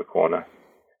 just around the corner.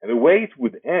 And the way it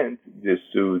would end,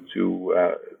 just to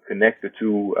connect the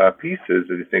two pieces,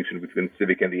 the distinction between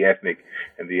civic and the ethnic,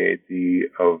 and the idea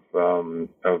of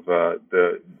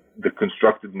the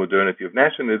constructed modernity of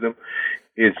nationalism,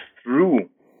 is through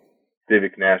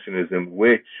civic nationalism,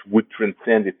 which would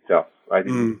transcend itself. Right?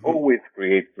 It would always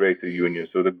create greater unions.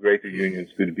 So the greater unions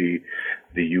could be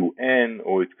the UN,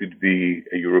 or it could be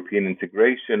a European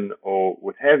integration, or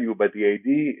what have you. But the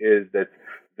idea is that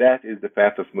is the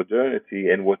path of modernity.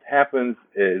 And what happens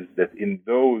is that in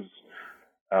those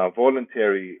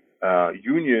voluntary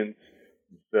unions,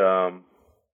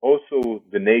 also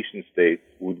the nation states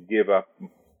would give up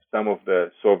some of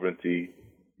the sovereignty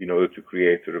in order to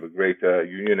create sort of a greater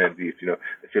union. And the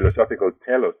philosophical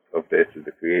telos of this is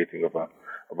the creating of a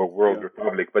world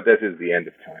republic. But that is the end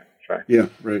of time. Right? Yeah,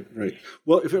 right.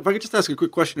 Well, if I could just ask a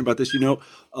quick question about this,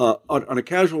 on a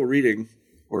casual reading,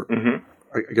 or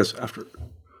I guess after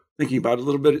thinking about it a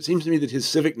little bit, it seems to me that his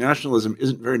civic nationalism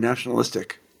isn't very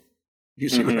nationalistic. You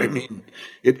see what I mean?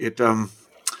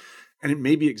 And it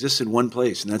maybe exists in one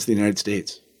place, and that's the United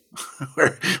States,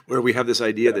 where we have this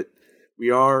idea that we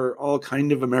are all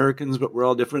kind of Americans, but we're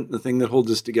all different. The thing that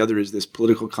holds us together is this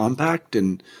political compact,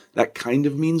 and that kind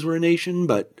of means we're a nation,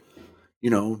 but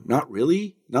not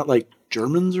really, not like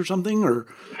Germans or something, or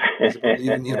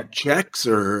even Czechs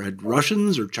or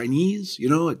Russians or Chinese. You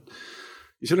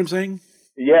see what I'm saying?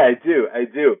 Yeah, I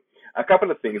do. A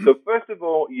couple of things. So first of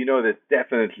all, there's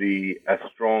definitely a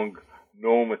strong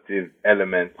normative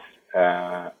element,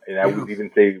 and I would even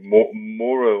say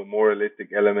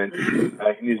moralistic element in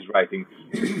his writing.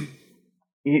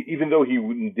 Even though he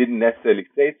didn't necessarily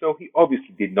say so, he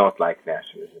obviously did not like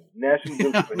nationalism.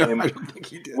 Nationalism for him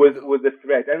was a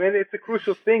threat. I mean, it's a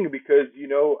crucial thing because,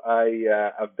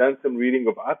 I've done some reading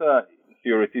of other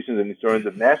theoreticians and historians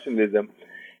of nationalism,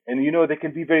 and, they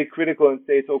can be very critical and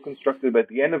say it's all constructed, but at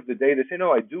the end of the day, they say,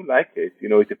 no, I do like it.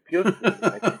 It appeals to me.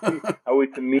 I can see how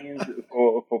it's a means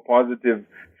for positive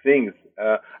things.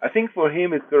 I think for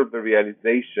him it's sort of the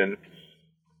realization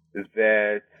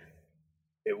that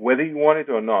whether you want it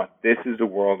or not, this is the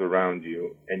world around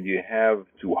you, and you have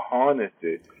to harness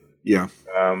it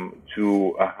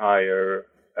to a higher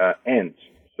end.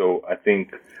 So I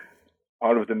think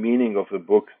part of the meaning of the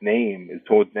book's name is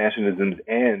towards nationalism's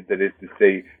end, that is to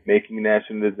say, making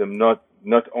nationalism not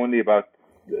only about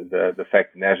the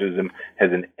fact that nationalism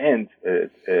has an end,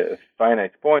 a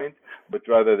finite point, but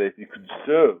rather that it could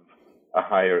serve a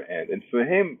higher end. And for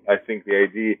him, I think the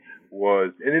idea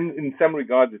was, and in some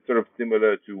regards, it's sort of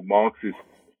similar to Marx's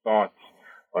thoughts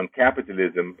on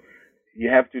capitalism. You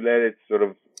have to let it sort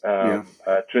of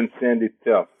transcend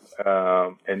itself,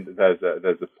 and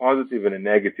there's a positive and a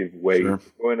negative way of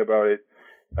going about it.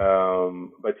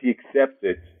 But he accepts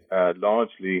it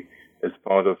largely as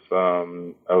part of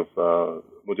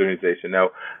modernization.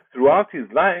 Now, throughout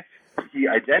his life, he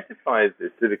identifies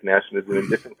the civic nationalism in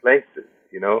different places.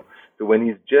 So when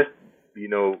he's just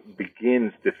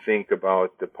begins to think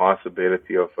about the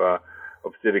possibility of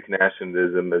civic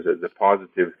nationalism as a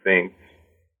positive thing,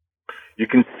 you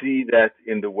can see that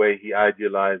in the way he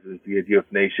idealizes the idea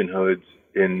of nationhood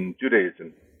in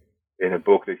Judaism, in a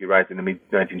book that he writes in the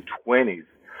mid-1920s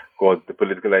called The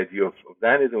Political Idea of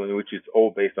Zionism, in which it's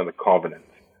all based on the covenant.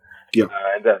 Yeah.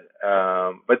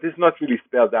 But it's not really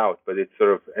spelled out, but it's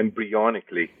sort of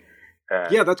embryonically.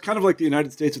 That's kind of like the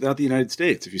United States without the United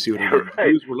States, if you see what I mean. Right.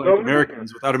 Jews were like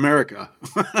Americans without America.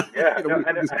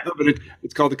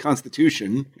 It's called the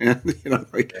Constitution, and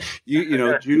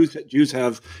Jews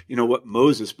have what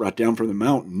Moses brought down from the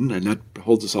mountain, and that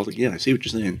holds us all together. I see what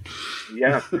you're saying.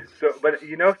 Yeah. So, but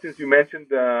since you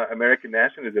mentioned American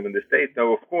nationalism in the States,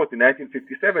 now of course in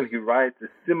 1957 he writes a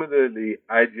similarly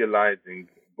idealizing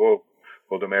book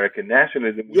called American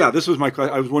Nationalism. Yeah, this was my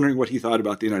question. I was wondering what he thought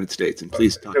about the United States, and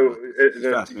please talk. So,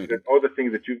 all the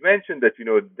things that you've mentioned, that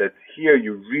that here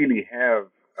you really have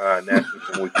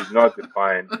nationalism, which is not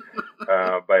defined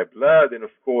by blood, and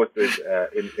of course,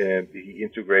 he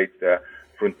integrates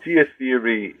frontier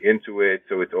theory into it,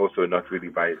 so it's also not really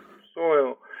by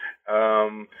soil.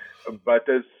 But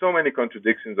there's so many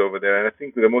contradictions over there, and I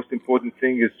think the most important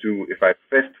thing is if I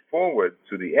fast forward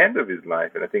to the end of his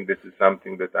life, and I think this is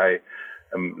something that I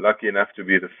am lucky enough to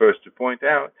be the first to point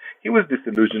out, he was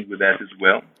disillusioned with that as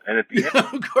well. And at the end,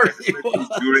 of course he was.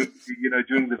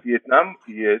 during the Vietnam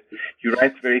years, he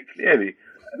writes very clearly,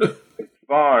 as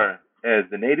far as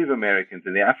the Native Americans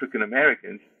and the African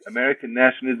Americans, American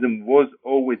nationalism was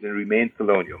always and remained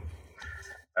colonial.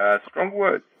 Strong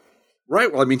words.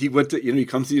 Right. Well, I mean, he went to,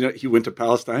 he went to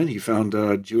Palestine. He found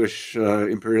Jewish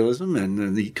imperialism, and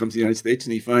then he comes to the United States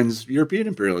and he finds European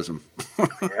imperialism. Yeah,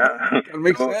 that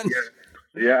makes sense.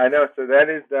 Yeah, I know. So that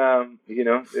is,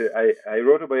 I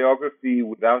wrote a biography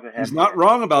without a happy. He's not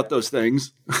wrong about those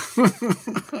things.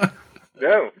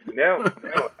 No.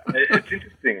 It's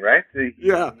interesting, right?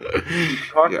 He's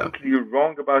constantly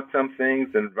wrong about some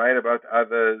things and right about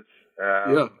others.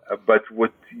 But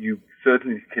what you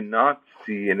certainly cannot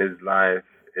see in his life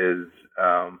is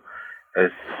a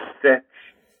set,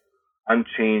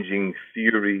 unchanging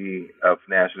theory of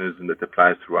nationalism that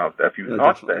applies throughout. If you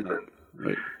thought that,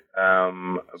 right.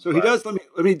 So he does.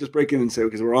 Let me just break in and say,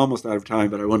 because we're almost out of time,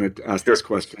 but I wanted to ask this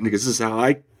question because this is how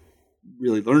I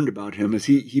really learned about him. Is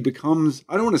he becomes,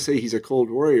 I don't want to say he's a Cold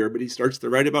Warrior, but he starts to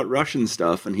write about Russian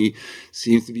stuff, and he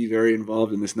seems to be very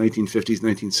involved in this 1950s,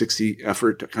 1960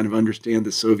 effort to kind of understand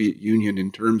the Soviet Union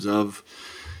in terms of,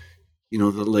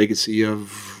 the legacy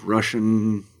of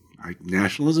Russian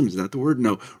nationalism. Is that the word?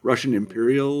 No, Russian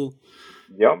imperial.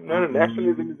 Yeah, no,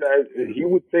 nationalism is. He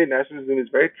would say nationalism is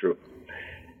very true.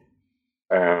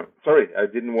 Sorry, I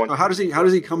didn't want. So how does he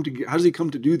come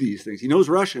to do these things? He knows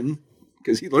Russian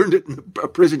because he learned it in a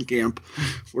prison camp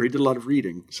where he did a lot of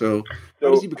reading. So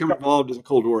how does he become involved as a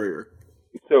Cold Warrior?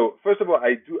 So first of all,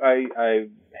 I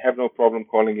have no problem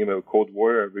calling him a Cold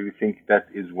Warrior. I really think that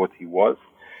is what he was.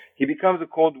 He becomes a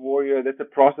Cold Warrior. That's a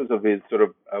process of his sort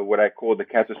of what I call the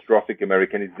catastrophic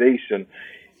Americanization.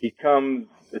 He comes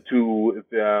to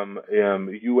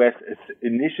the U.S.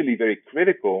 initially very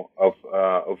critical of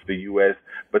the U.S.,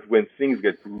 but when things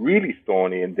get really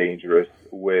thorny and dangerous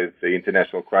with the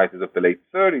international crisis of the late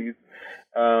 30s,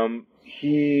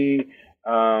 he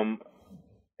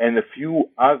and a few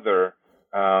other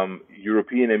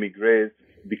European emigres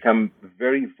become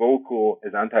very vocal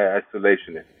as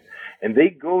anti-isolationists. And they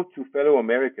go to fellow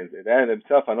Americans, and they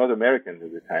themselves are not Americans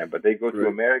at the time, but they go to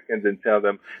Americans and tell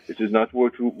them, this is not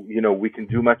what we can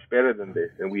do much better than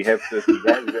this, and we have certain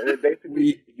values. And it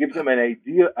basically gives them an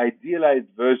idealized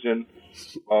version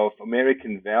of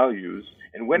American values.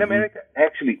 And when America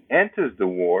actually enters the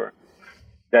war,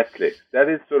 that clicks. That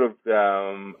is sort of,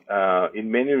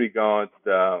 in many regards,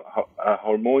 a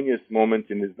harmonious moment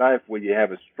in his life where you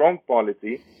have a strong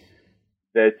polity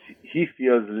that he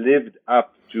feels lived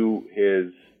up to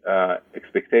his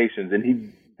expectations. And he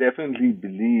definitely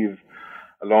believed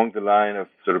along the line of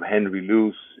sort of Henry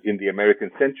Luce in the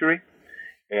American century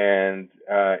and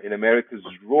in America's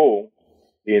role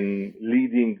in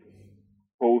leading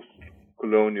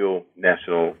post-colonial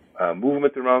national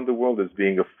movement around the world as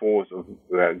being a force of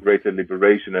greater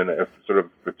liberation and a sort of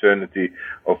fraternity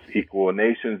of equal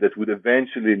nations that would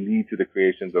eventually lead to the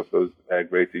creations of those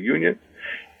greater unions.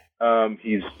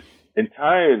 He's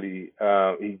entirely,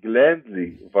 he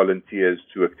gladly volunteers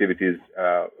to activities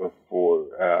for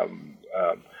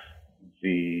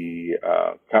he's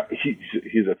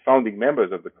a founding member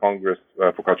of the Congress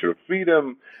for Cultural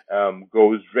Freedom,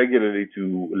 goes regularly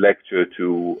to lecture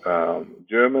to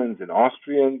Germans and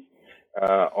Austrians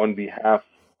on behalf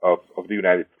of the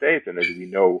United States, and as we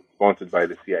know, sponsored by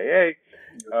the CIA.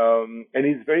 And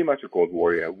he's very much a Cold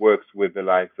Warrior, works with the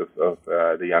likes of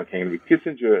the young Henry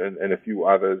Kissinger and a few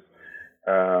others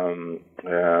at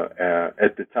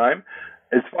the time.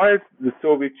 As far as the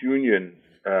Soviet Union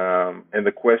and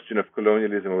the question of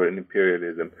colonialism or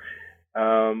imperialism,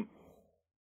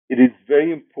 it is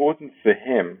very important for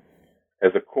him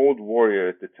as a Cold Warrior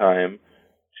at the time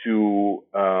to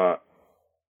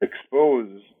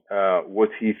expose what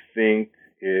he thinks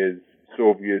is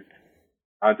Soviet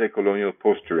anti-colonial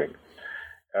posturing.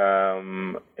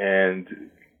 And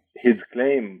his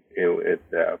claim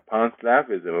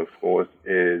pan-Slavism, of course,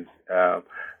 is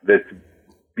that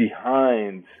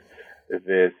behind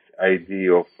this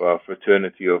idea of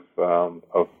fraternity of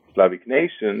Slavic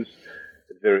nations,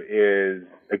 there is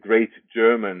a great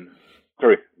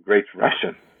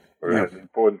Russian, an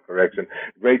important correction,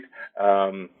 great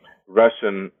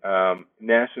Russian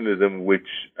nationalism which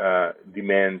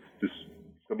demands to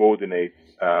subordinate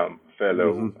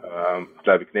fellow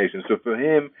Slavic nations. So for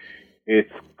him,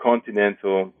 it's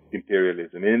continental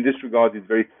imperialism. And in this regard, it's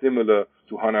very similar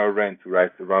to Hannah Arendt, who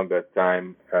writes around that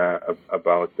time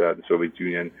about the Soviet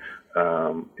Union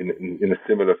in a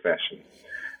similar fashion.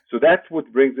 So that's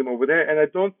what brings him over there. And I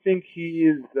don't think he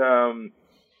is,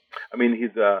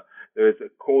 there's a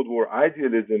Cold War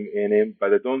idealism in him,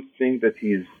 but I don't think that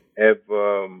he's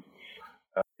ever,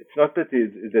 it's not that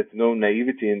there's no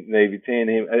naivety in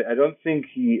him. I don't think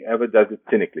he ever does it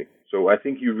cynically. So I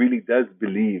think he really does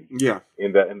believe in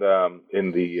the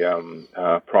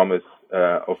promise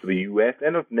of the U.S.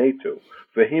 and of NATO.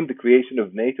 For him, the creation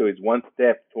of NATO is one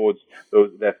step towards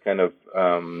that kind of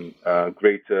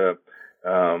greater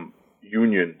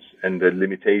unions and the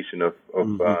limitation of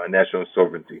national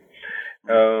sovereignty.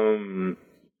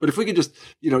 But if we could just,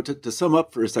 to sum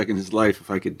up for a second his life,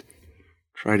 if I could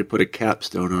try to put a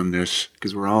capstone on this,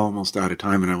 because we're almost out of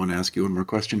time and I want to ask you one more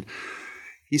question.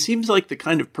 He seems like the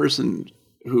kind of person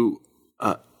who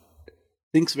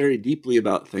thinks very deeply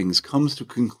about things, comes to a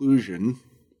conclusion,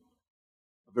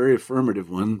 a very affirmative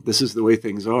one, this is the way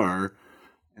things are,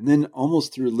 and then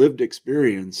almost through lived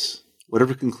experience,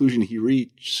 whatever conclusion he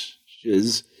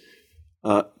reaches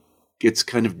gets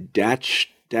kind of dashed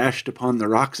upon the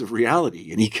rocks of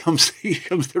reality, and he comes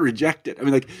to reject it. I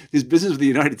mean, like, his business with the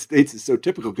United States is so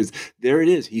typical, because there it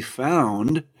is. He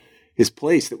found his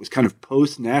place that was kind of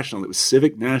post-national. It was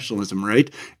civic nationalism, right?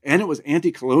 And it was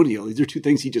anti-colonial. These are two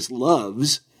things he just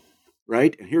loves,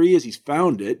 right? And here he is. He's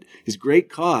found it. His great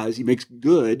cause. He makes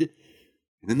good.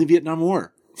 And then the Vietnam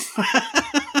War.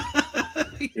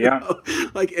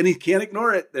 And he can't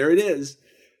ignore it. There it is.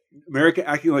 America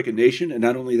acting like a nation, and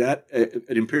not only that,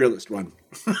 an imperialist one.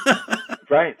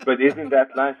 Right, but isn't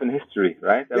that life and history,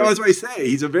 right? That's what I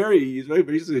say. I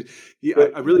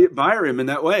really admire him in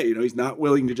that way. He's not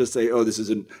willing to just say, "Oh, this is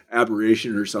an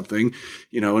aberration or something,"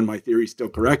 and my theory's still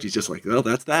correct. He's just like, "Well,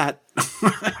 that's that."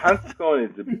 Hans Kohn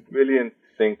is a brilliant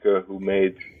thinker who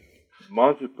made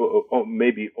multiple, or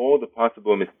maybe all the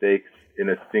possible mistakes in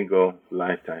a single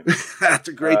lifetime. That's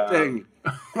a great thing.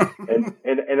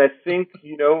 and I think,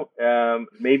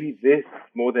 maybe this,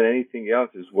 more than anything else,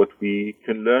 is what we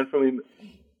can learn from him.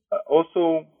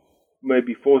 Also,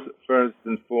 maybe first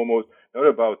and foremost, not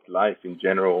about life in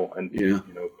general and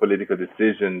political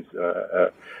decisions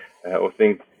or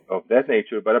things of that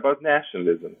nature, but about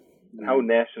nationalism and how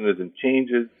nationalism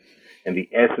changes and the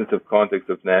essence of context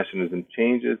of nationalism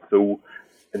changes. So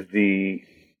the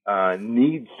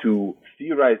need to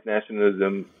theorize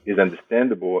nationalism is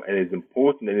understandable and is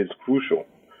important and is crucial.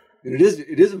 And it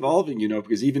is evolving,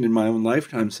 because even in my own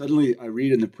lifetime, suddenly I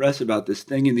read in the press about this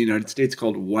thing in the United States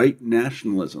called white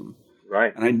nationalism.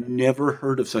 Right. And I never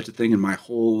heard of such a thing in my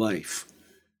whole life.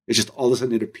 It's just all of a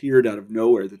sudden it appeared out of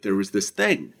nowhere that there was this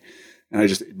thing. And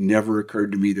it never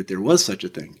occurred to me that there was such a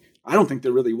thing. I don't think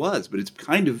there really was, but it's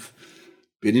kind of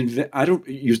been invented.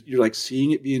 You're like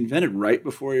seeing it be invented right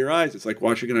before your eyes. It's like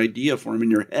watching an idea form in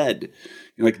your head.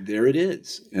 You're like, there it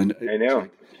is. And I know.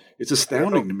 It's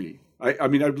astounding to me. I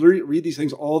mean, I read these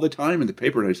things all the time in the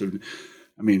paper, and I said,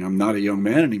 I mean, I'm not a young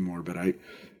man anymore, but I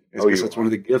guess that's one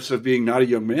of the gifts of being not a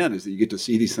young man is that you get to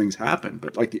see these things happen.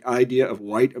 But like the idea of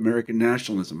white American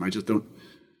nationalism, I just don't.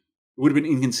 It would have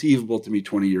been inconceivable to me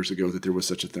 20 years ago that there was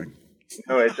such a thing.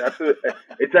 No, it's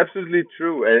absolutely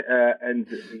true. And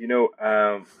you know,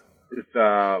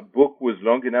 the book was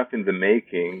long enough in the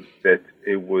making that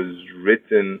it was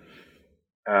written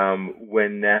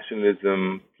when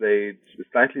nationalism played a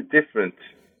slightly different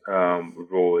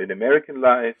role in American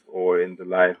life or in the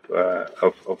life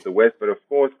of the West. But of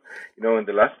course, you know, in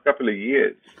the last couple of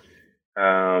years,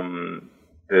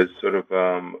 there's sort of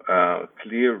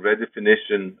clear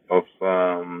redefinition of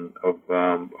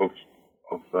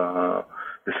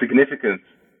the significance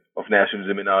of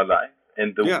nationalism in our life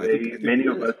and the way many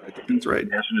of us see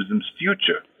nationalism's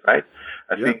future. Right?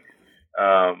 I think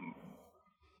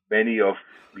many of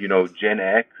Gen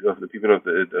X, of the people of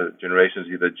the generations,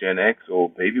 either Gen X or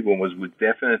baby boomers, would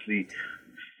definitely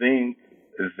think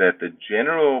that the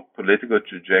general political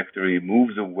trajectory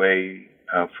moves away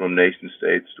from nation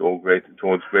states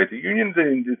towards greater unions, and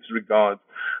in this regard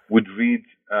would read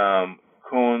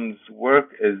Cohn's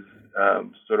work as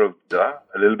sort of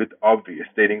a little bit obvious,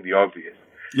 stating the obvious.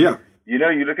 Yeah. You know,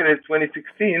 you look at it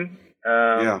 2016,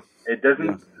 it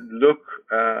doesn't look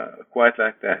quite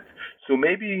like that. So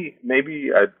maybe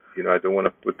I don't want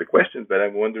to put the question, but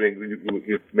I'm wondering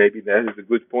if maybe that is a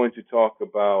good point to talk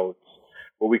about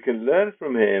what we can learn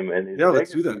from him and his legacy,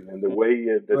 let's do that. And the way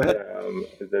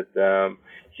that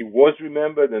he was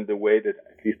remembered, and the way that,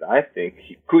 at least I think,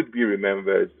 he could be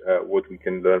remembered, what we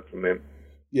can learn from him.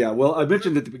 Yeah, well, I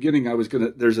mentioned at the beginning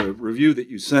there's a review that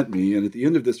you sent me, and at the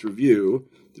end of this review,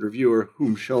 the reviewer,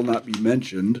 whom shall not be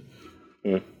mentioned,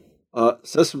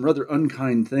 says some rather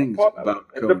unkind things about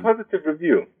Cohn. It's a positive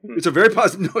review. It's a very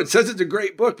positive. No, it says it's a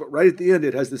great book, but right at the end,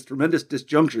 it has this tremendous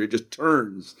disjuncture. It just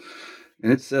turns,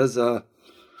 and it says, it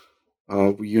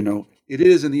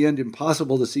is in the end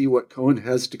impossible to see what Cohn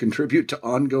has to contribute to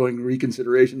ongoing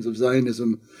reconsiderations of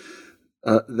Zionism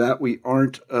that we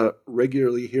aren't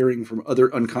regularly hearing from other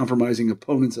uncompromising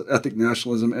opponents of ethnic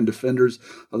nationalism and defenders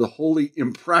of the wholly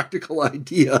impractical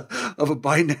idea of a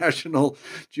binational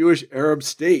Jewish-Arab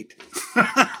state.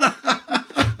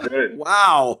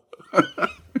 Wow.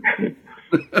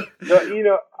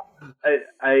 No,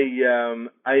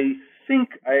 I think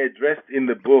I addressed in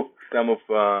the book some of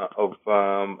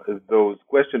those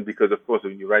questions, because of course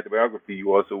when you write a biography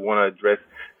you also want to address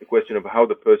the question of how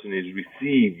the person is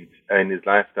received in his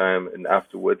lifetime and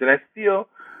afterwards. And I feel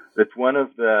that one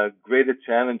of the greater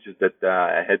challenges that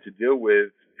I had to deal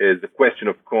with is the question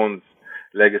of Cohn's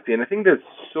legacy. And I think there's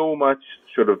so much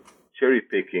sort of cherry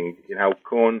picking in how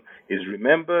Cohn is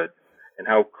remembered and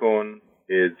how Cohn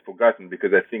is forgotten,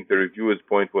 because I think the reviewer's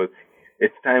point was,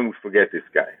 it's time we forget this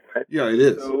guy. Right? Yeah, it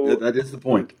is. So, that is the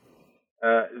point.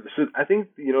 So I think,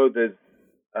 there's,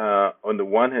 on the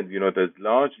one hand, there's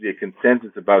largely a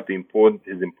consensus about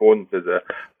his importance as a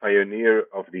pioneer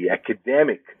of the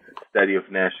academic study of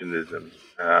nationalism.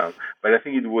 But I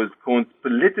think it was Cohn's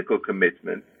political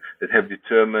commitments that have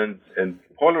determined and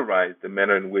polarized the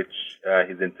manner in which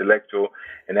his intellectual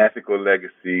and ethical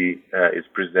legacy is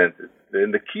presented.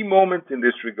 And the key moments in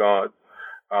this regard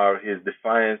are his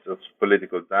defiance of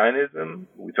political Zionism.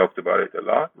 We talked about it a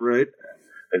lot. Right.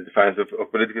 His defiance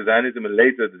of political Zionism, and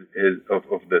later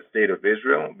of the state of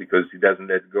Israel, because he doesn't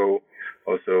let go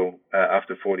also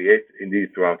after 48,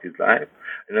 indeed throughout his life.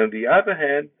 And on the other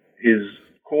hand, his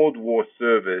Cold War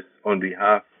service on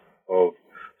behalf of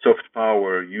soft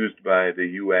power used by the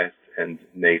U.S. and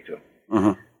NATO.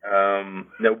 Uh-huh.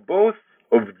 Now, both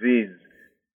of these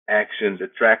actions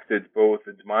attracted both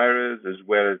admirers as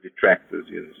well as detractors.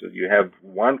 So you have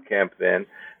one camp then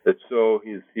that saw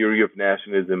his theory of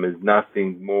nationalism as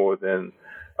nothing more than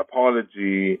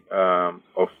apology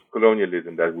of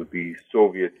colonialism. That would be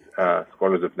Soviet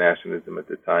scholars of nationalism at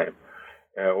the time,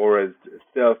 or as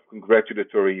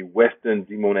self-congratulatory Western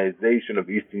demonization of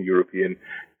Eastern European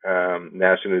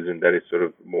nationalism. That is sort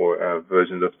of more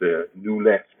versions of the New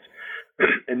Left.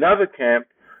 Another camp,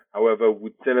 however,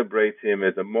 would celebrate him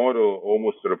as a model,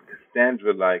 almost sort of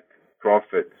Cassandra-like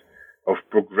prophet of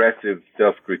progressive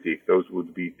self-critique. Those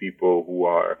would be people who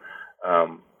are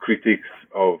critics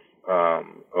of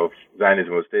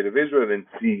Zionism or the State of Israel, and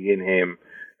see in him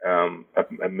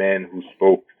a man who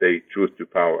spoke, say, truth to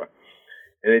power.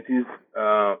 And it is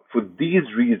for these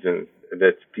reasons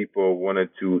that people wanted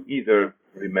to either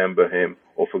remember him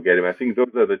or forget him. I think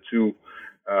those are the two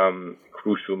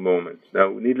crucial moments.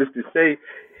 Now, needless to say,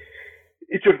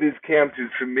 each of these camps is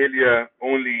familiar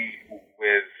only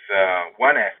with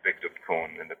one aspect of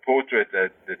Cohen, and the portrait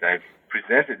that I've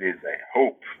presented is, I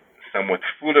hope, somewhat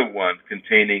fuller one,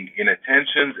 containing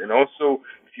inattentions and also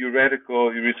theoretical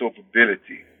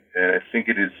irresolvability. And I think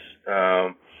it is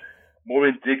more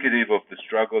indicative of the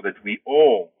struggle that we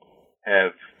all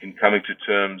have in coming to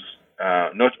terms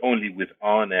not only with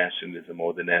our nationalism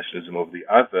or the nationalism of the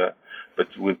other, but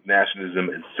with nationalism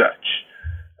as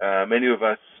such. Many of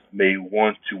us may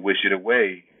want to wish it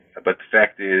away, but the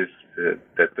fact is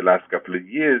that the last couple of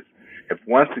years have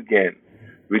once again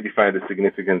redefined the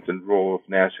significance and role of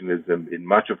nationalism in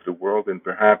much of the world, and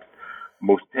perhaps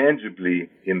most tangibly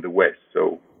in the West.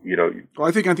 So, well,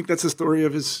 I think that's the story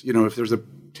of his, if there's a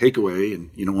takeaway, and,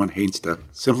 one hates to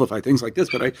simplify things like this,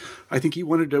 but I think he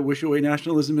wanted to wish away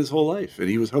nationalism his whole life, and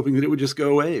he was hoping that it would just go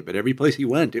away. But every place he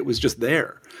went, it was just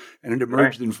there, and it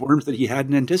emerged in forms that he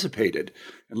hadn't anticipated.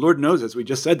 And Lord knows, as we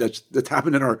just said, that's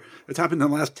happened it's happened in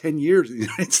the last 10 years in the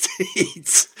United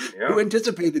States. Yeah. Who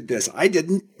anticipated this? I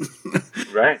didn't.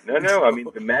 Right. No. I mean,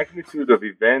 the magnitude of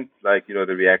events like, the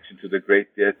reaction to the Greek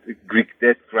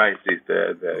debt crisis,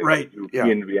 the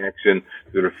European reaction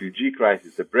to the refugee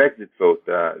crisis, the Brexit vote,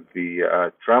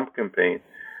 the Trump campaign.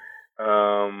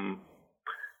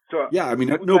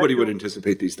 Nobody would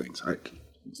anticipate these things.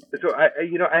 So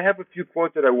I have a few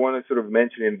points that I want to sort of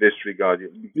mention in this regard.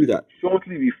 Do that.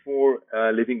 Shortly before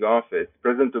leaving office,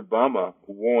 President Obama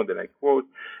warned, and I quote,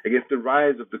 against the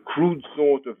rise of the crude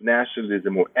sort of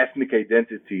nationalism or ethnic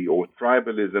identity or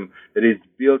tribalism that is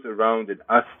built around an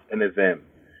us and a them.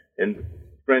 And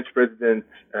French President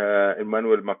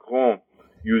Emmanuel Macron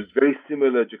used very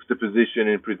similar juxtaposition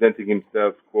in presenting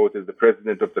himself, quote, as the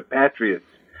president of the patriots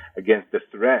against the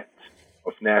threat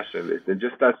of nationalists. And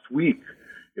just last week,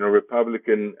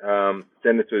 Republican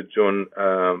Senator John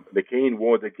McCain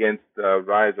warned against the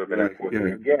rise of, and I quote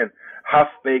again,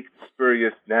 half-baked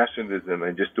spurious nationalism.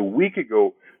 And just a week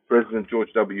ago, President George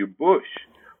W. Bush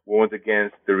warned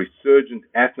against the resurgent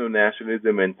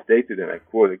ethno-nationalism and stated, and I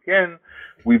quote again,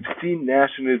 we've seen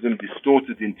nationalism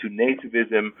distorted into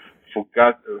nativism,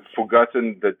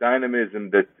 forgotten the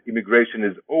dynamism that immigration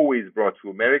has always brought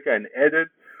to America, and added,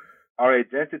 our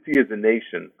identity as a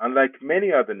nation, unlike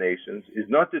many other nations, is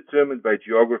not determined by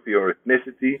geography or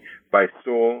ethnicity, by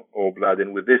soul or blood.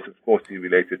 And with this, of course, he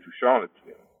related to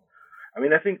Charlottesville. I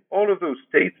mean, I think all of those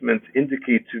statements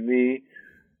indicate to me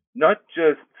not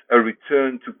just a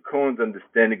return to Cohen's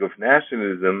understanding of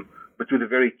nationalism, but to the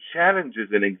very challenges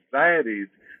and anxieties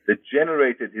that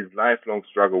generated his lifelong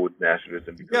struggle with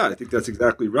nationalism. Yeah, I think that's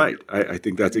exactly right. I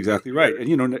think that's exactly right. And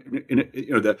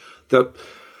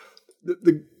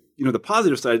the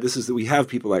positive side of this is that we have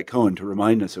people like Cohen to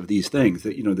remind us of these things.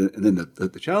 That and then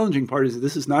the challenging part is that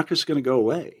this is not just going to go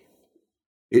away.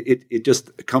 It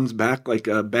just comes back like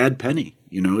a bad penny.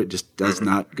 It just does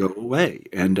not go away,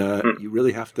 and you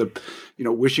really have to,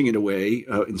 wishing it away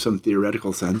in some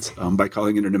theoretical sense by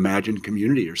calling it an imagined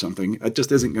community or something. That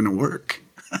just isn't going to work.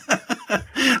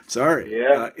 Sorry,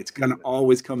 it's going to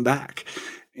always come back,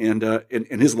 and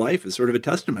his life is sort of a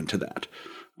testament to that.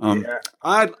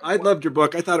 I loved your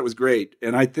book. I thought it was great,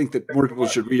 and I think that more people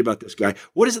should read about this guy.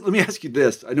 What is it? Let me ask you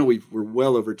this. I know we're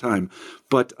well over time,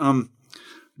 but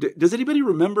does anybody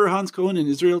remember Hans Cohen in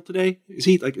Israel today? Is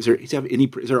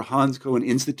there a Hans Cohen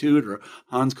Institute or a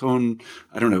Hans Cohen,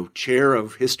 I don't know, chair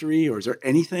of history, or is there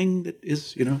anything that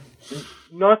is,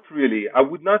 Not really. I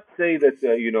would not say that,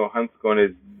 Hans Cohen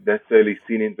is necessarily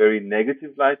seen in very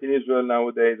negative light in Israel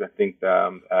nowadays. I think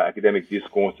the academic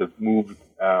discourse has moved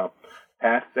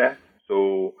past that.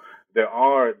 So there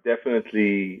are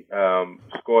definitely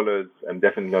scholars, I'm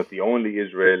definitely not the only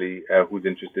Israeli who's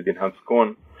interested in Hans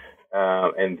Cohen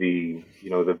and the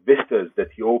vistas that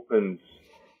he opens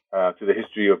to the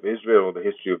history of Israel or the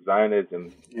history of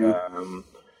Zionism.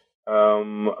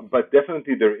 But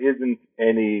definitely there isn't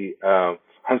any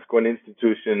Hans Cohen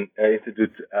Institute in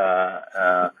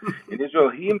Israel.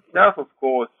 He himself, of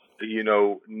course,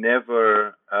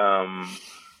 never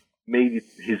made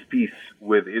his peace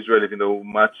with Israel, even though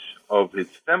much of his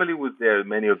family was there,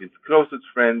 many of his closest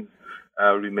friends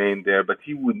remained there, but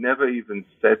he would never even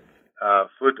set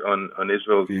foot on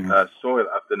Israel's soil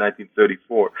after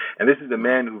 1934. And this is a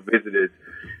man who visited,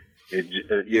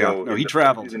 he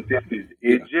traveled in the 50s,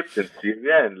 Egypt and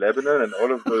Syria and Lebanon and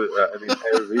all of the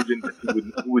entire region, but he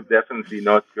would definitely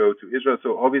not go to Israel.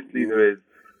 So obviously there is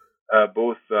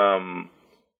both a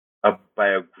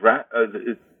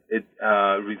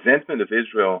resentment of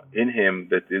Israel in him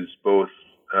that is both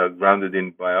grounded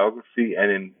in biography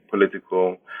and in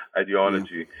political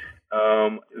ideology.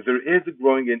 There is a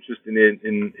growing interest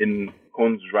in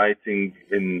Cohn's writing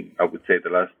in, I would say, the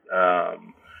last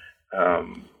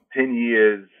 10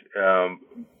 years.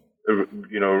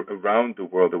 Around the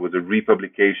world, there was a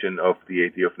republication of the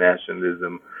idea of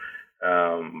nationalism.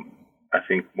 I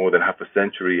think more than half a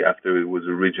century after it was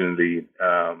originally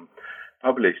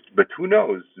published. But who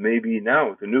knows? Maybe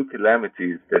now the new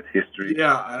calamities that history.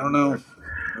 I don't know.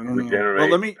 Would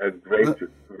generate a great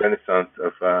renaissance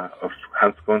of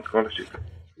Hans Kohn scholarship.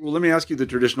 Well, let me ask you the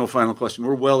traditional final question.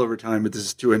 We're well over time, but this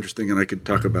is too interesting, and I could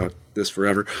talk about this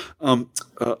forever.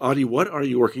 Adi, what are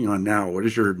you working on now? What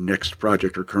is your next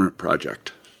project or current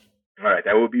project? All right,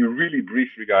 I will be really brief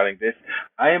regarding this.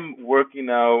 I am working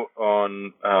now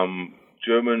on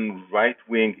German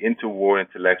right-wing interwar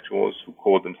intellectuals who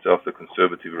call themselves the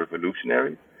conservative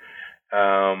revolutionaries.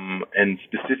 And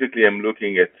specifically, I'm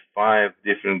looking at 5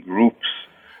 different groups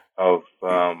of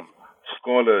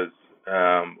scholars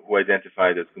who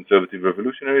identified as conservative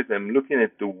revolutionaries. I'm looking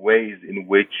at the ways in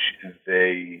which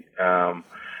they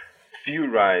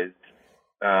theorized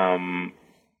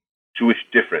Jewish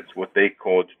difference, what they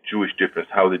called Jewish difference,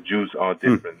 how the Jews are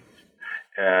different.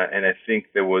 And I think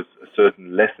there was a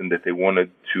certain lesson that they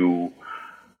wanted to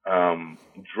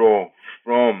draw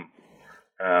from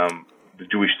the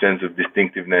Jewish sense of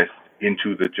distinctiveness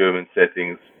into the German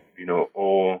settings,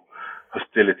 all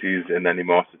hostilities and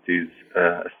animosities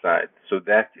aside. So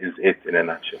that is it in a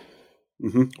nutshell.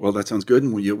 Mm-hmm. Well, that sounds good,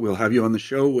 and we'll have you on the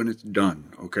show when it's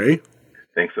done, okay?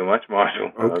 Thanks so much,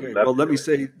 Marshall. Okay. Well, let me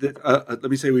say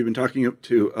we've been talking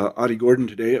to Adi Gordon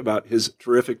today about his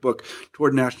terrific book,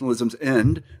 Toward Nationalism's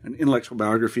End, an intellectual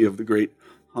biography of the great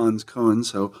Hans Kohn.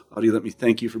 So, Adi, let me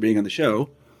thank you for being on the show.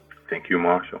 Thank you,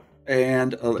 Marshall.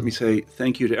 And let me say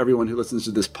thank you to everyone who listens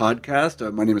to this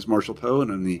podcast. My name is Marshall Poe,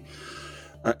 and I'm the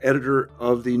editor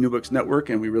of the New Books Network,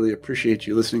 and we really appreciate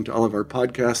you listening to all of our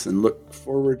podcasts and look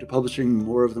forward to publishing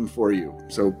more of them for you.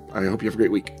 So I hope you have a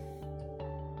great week.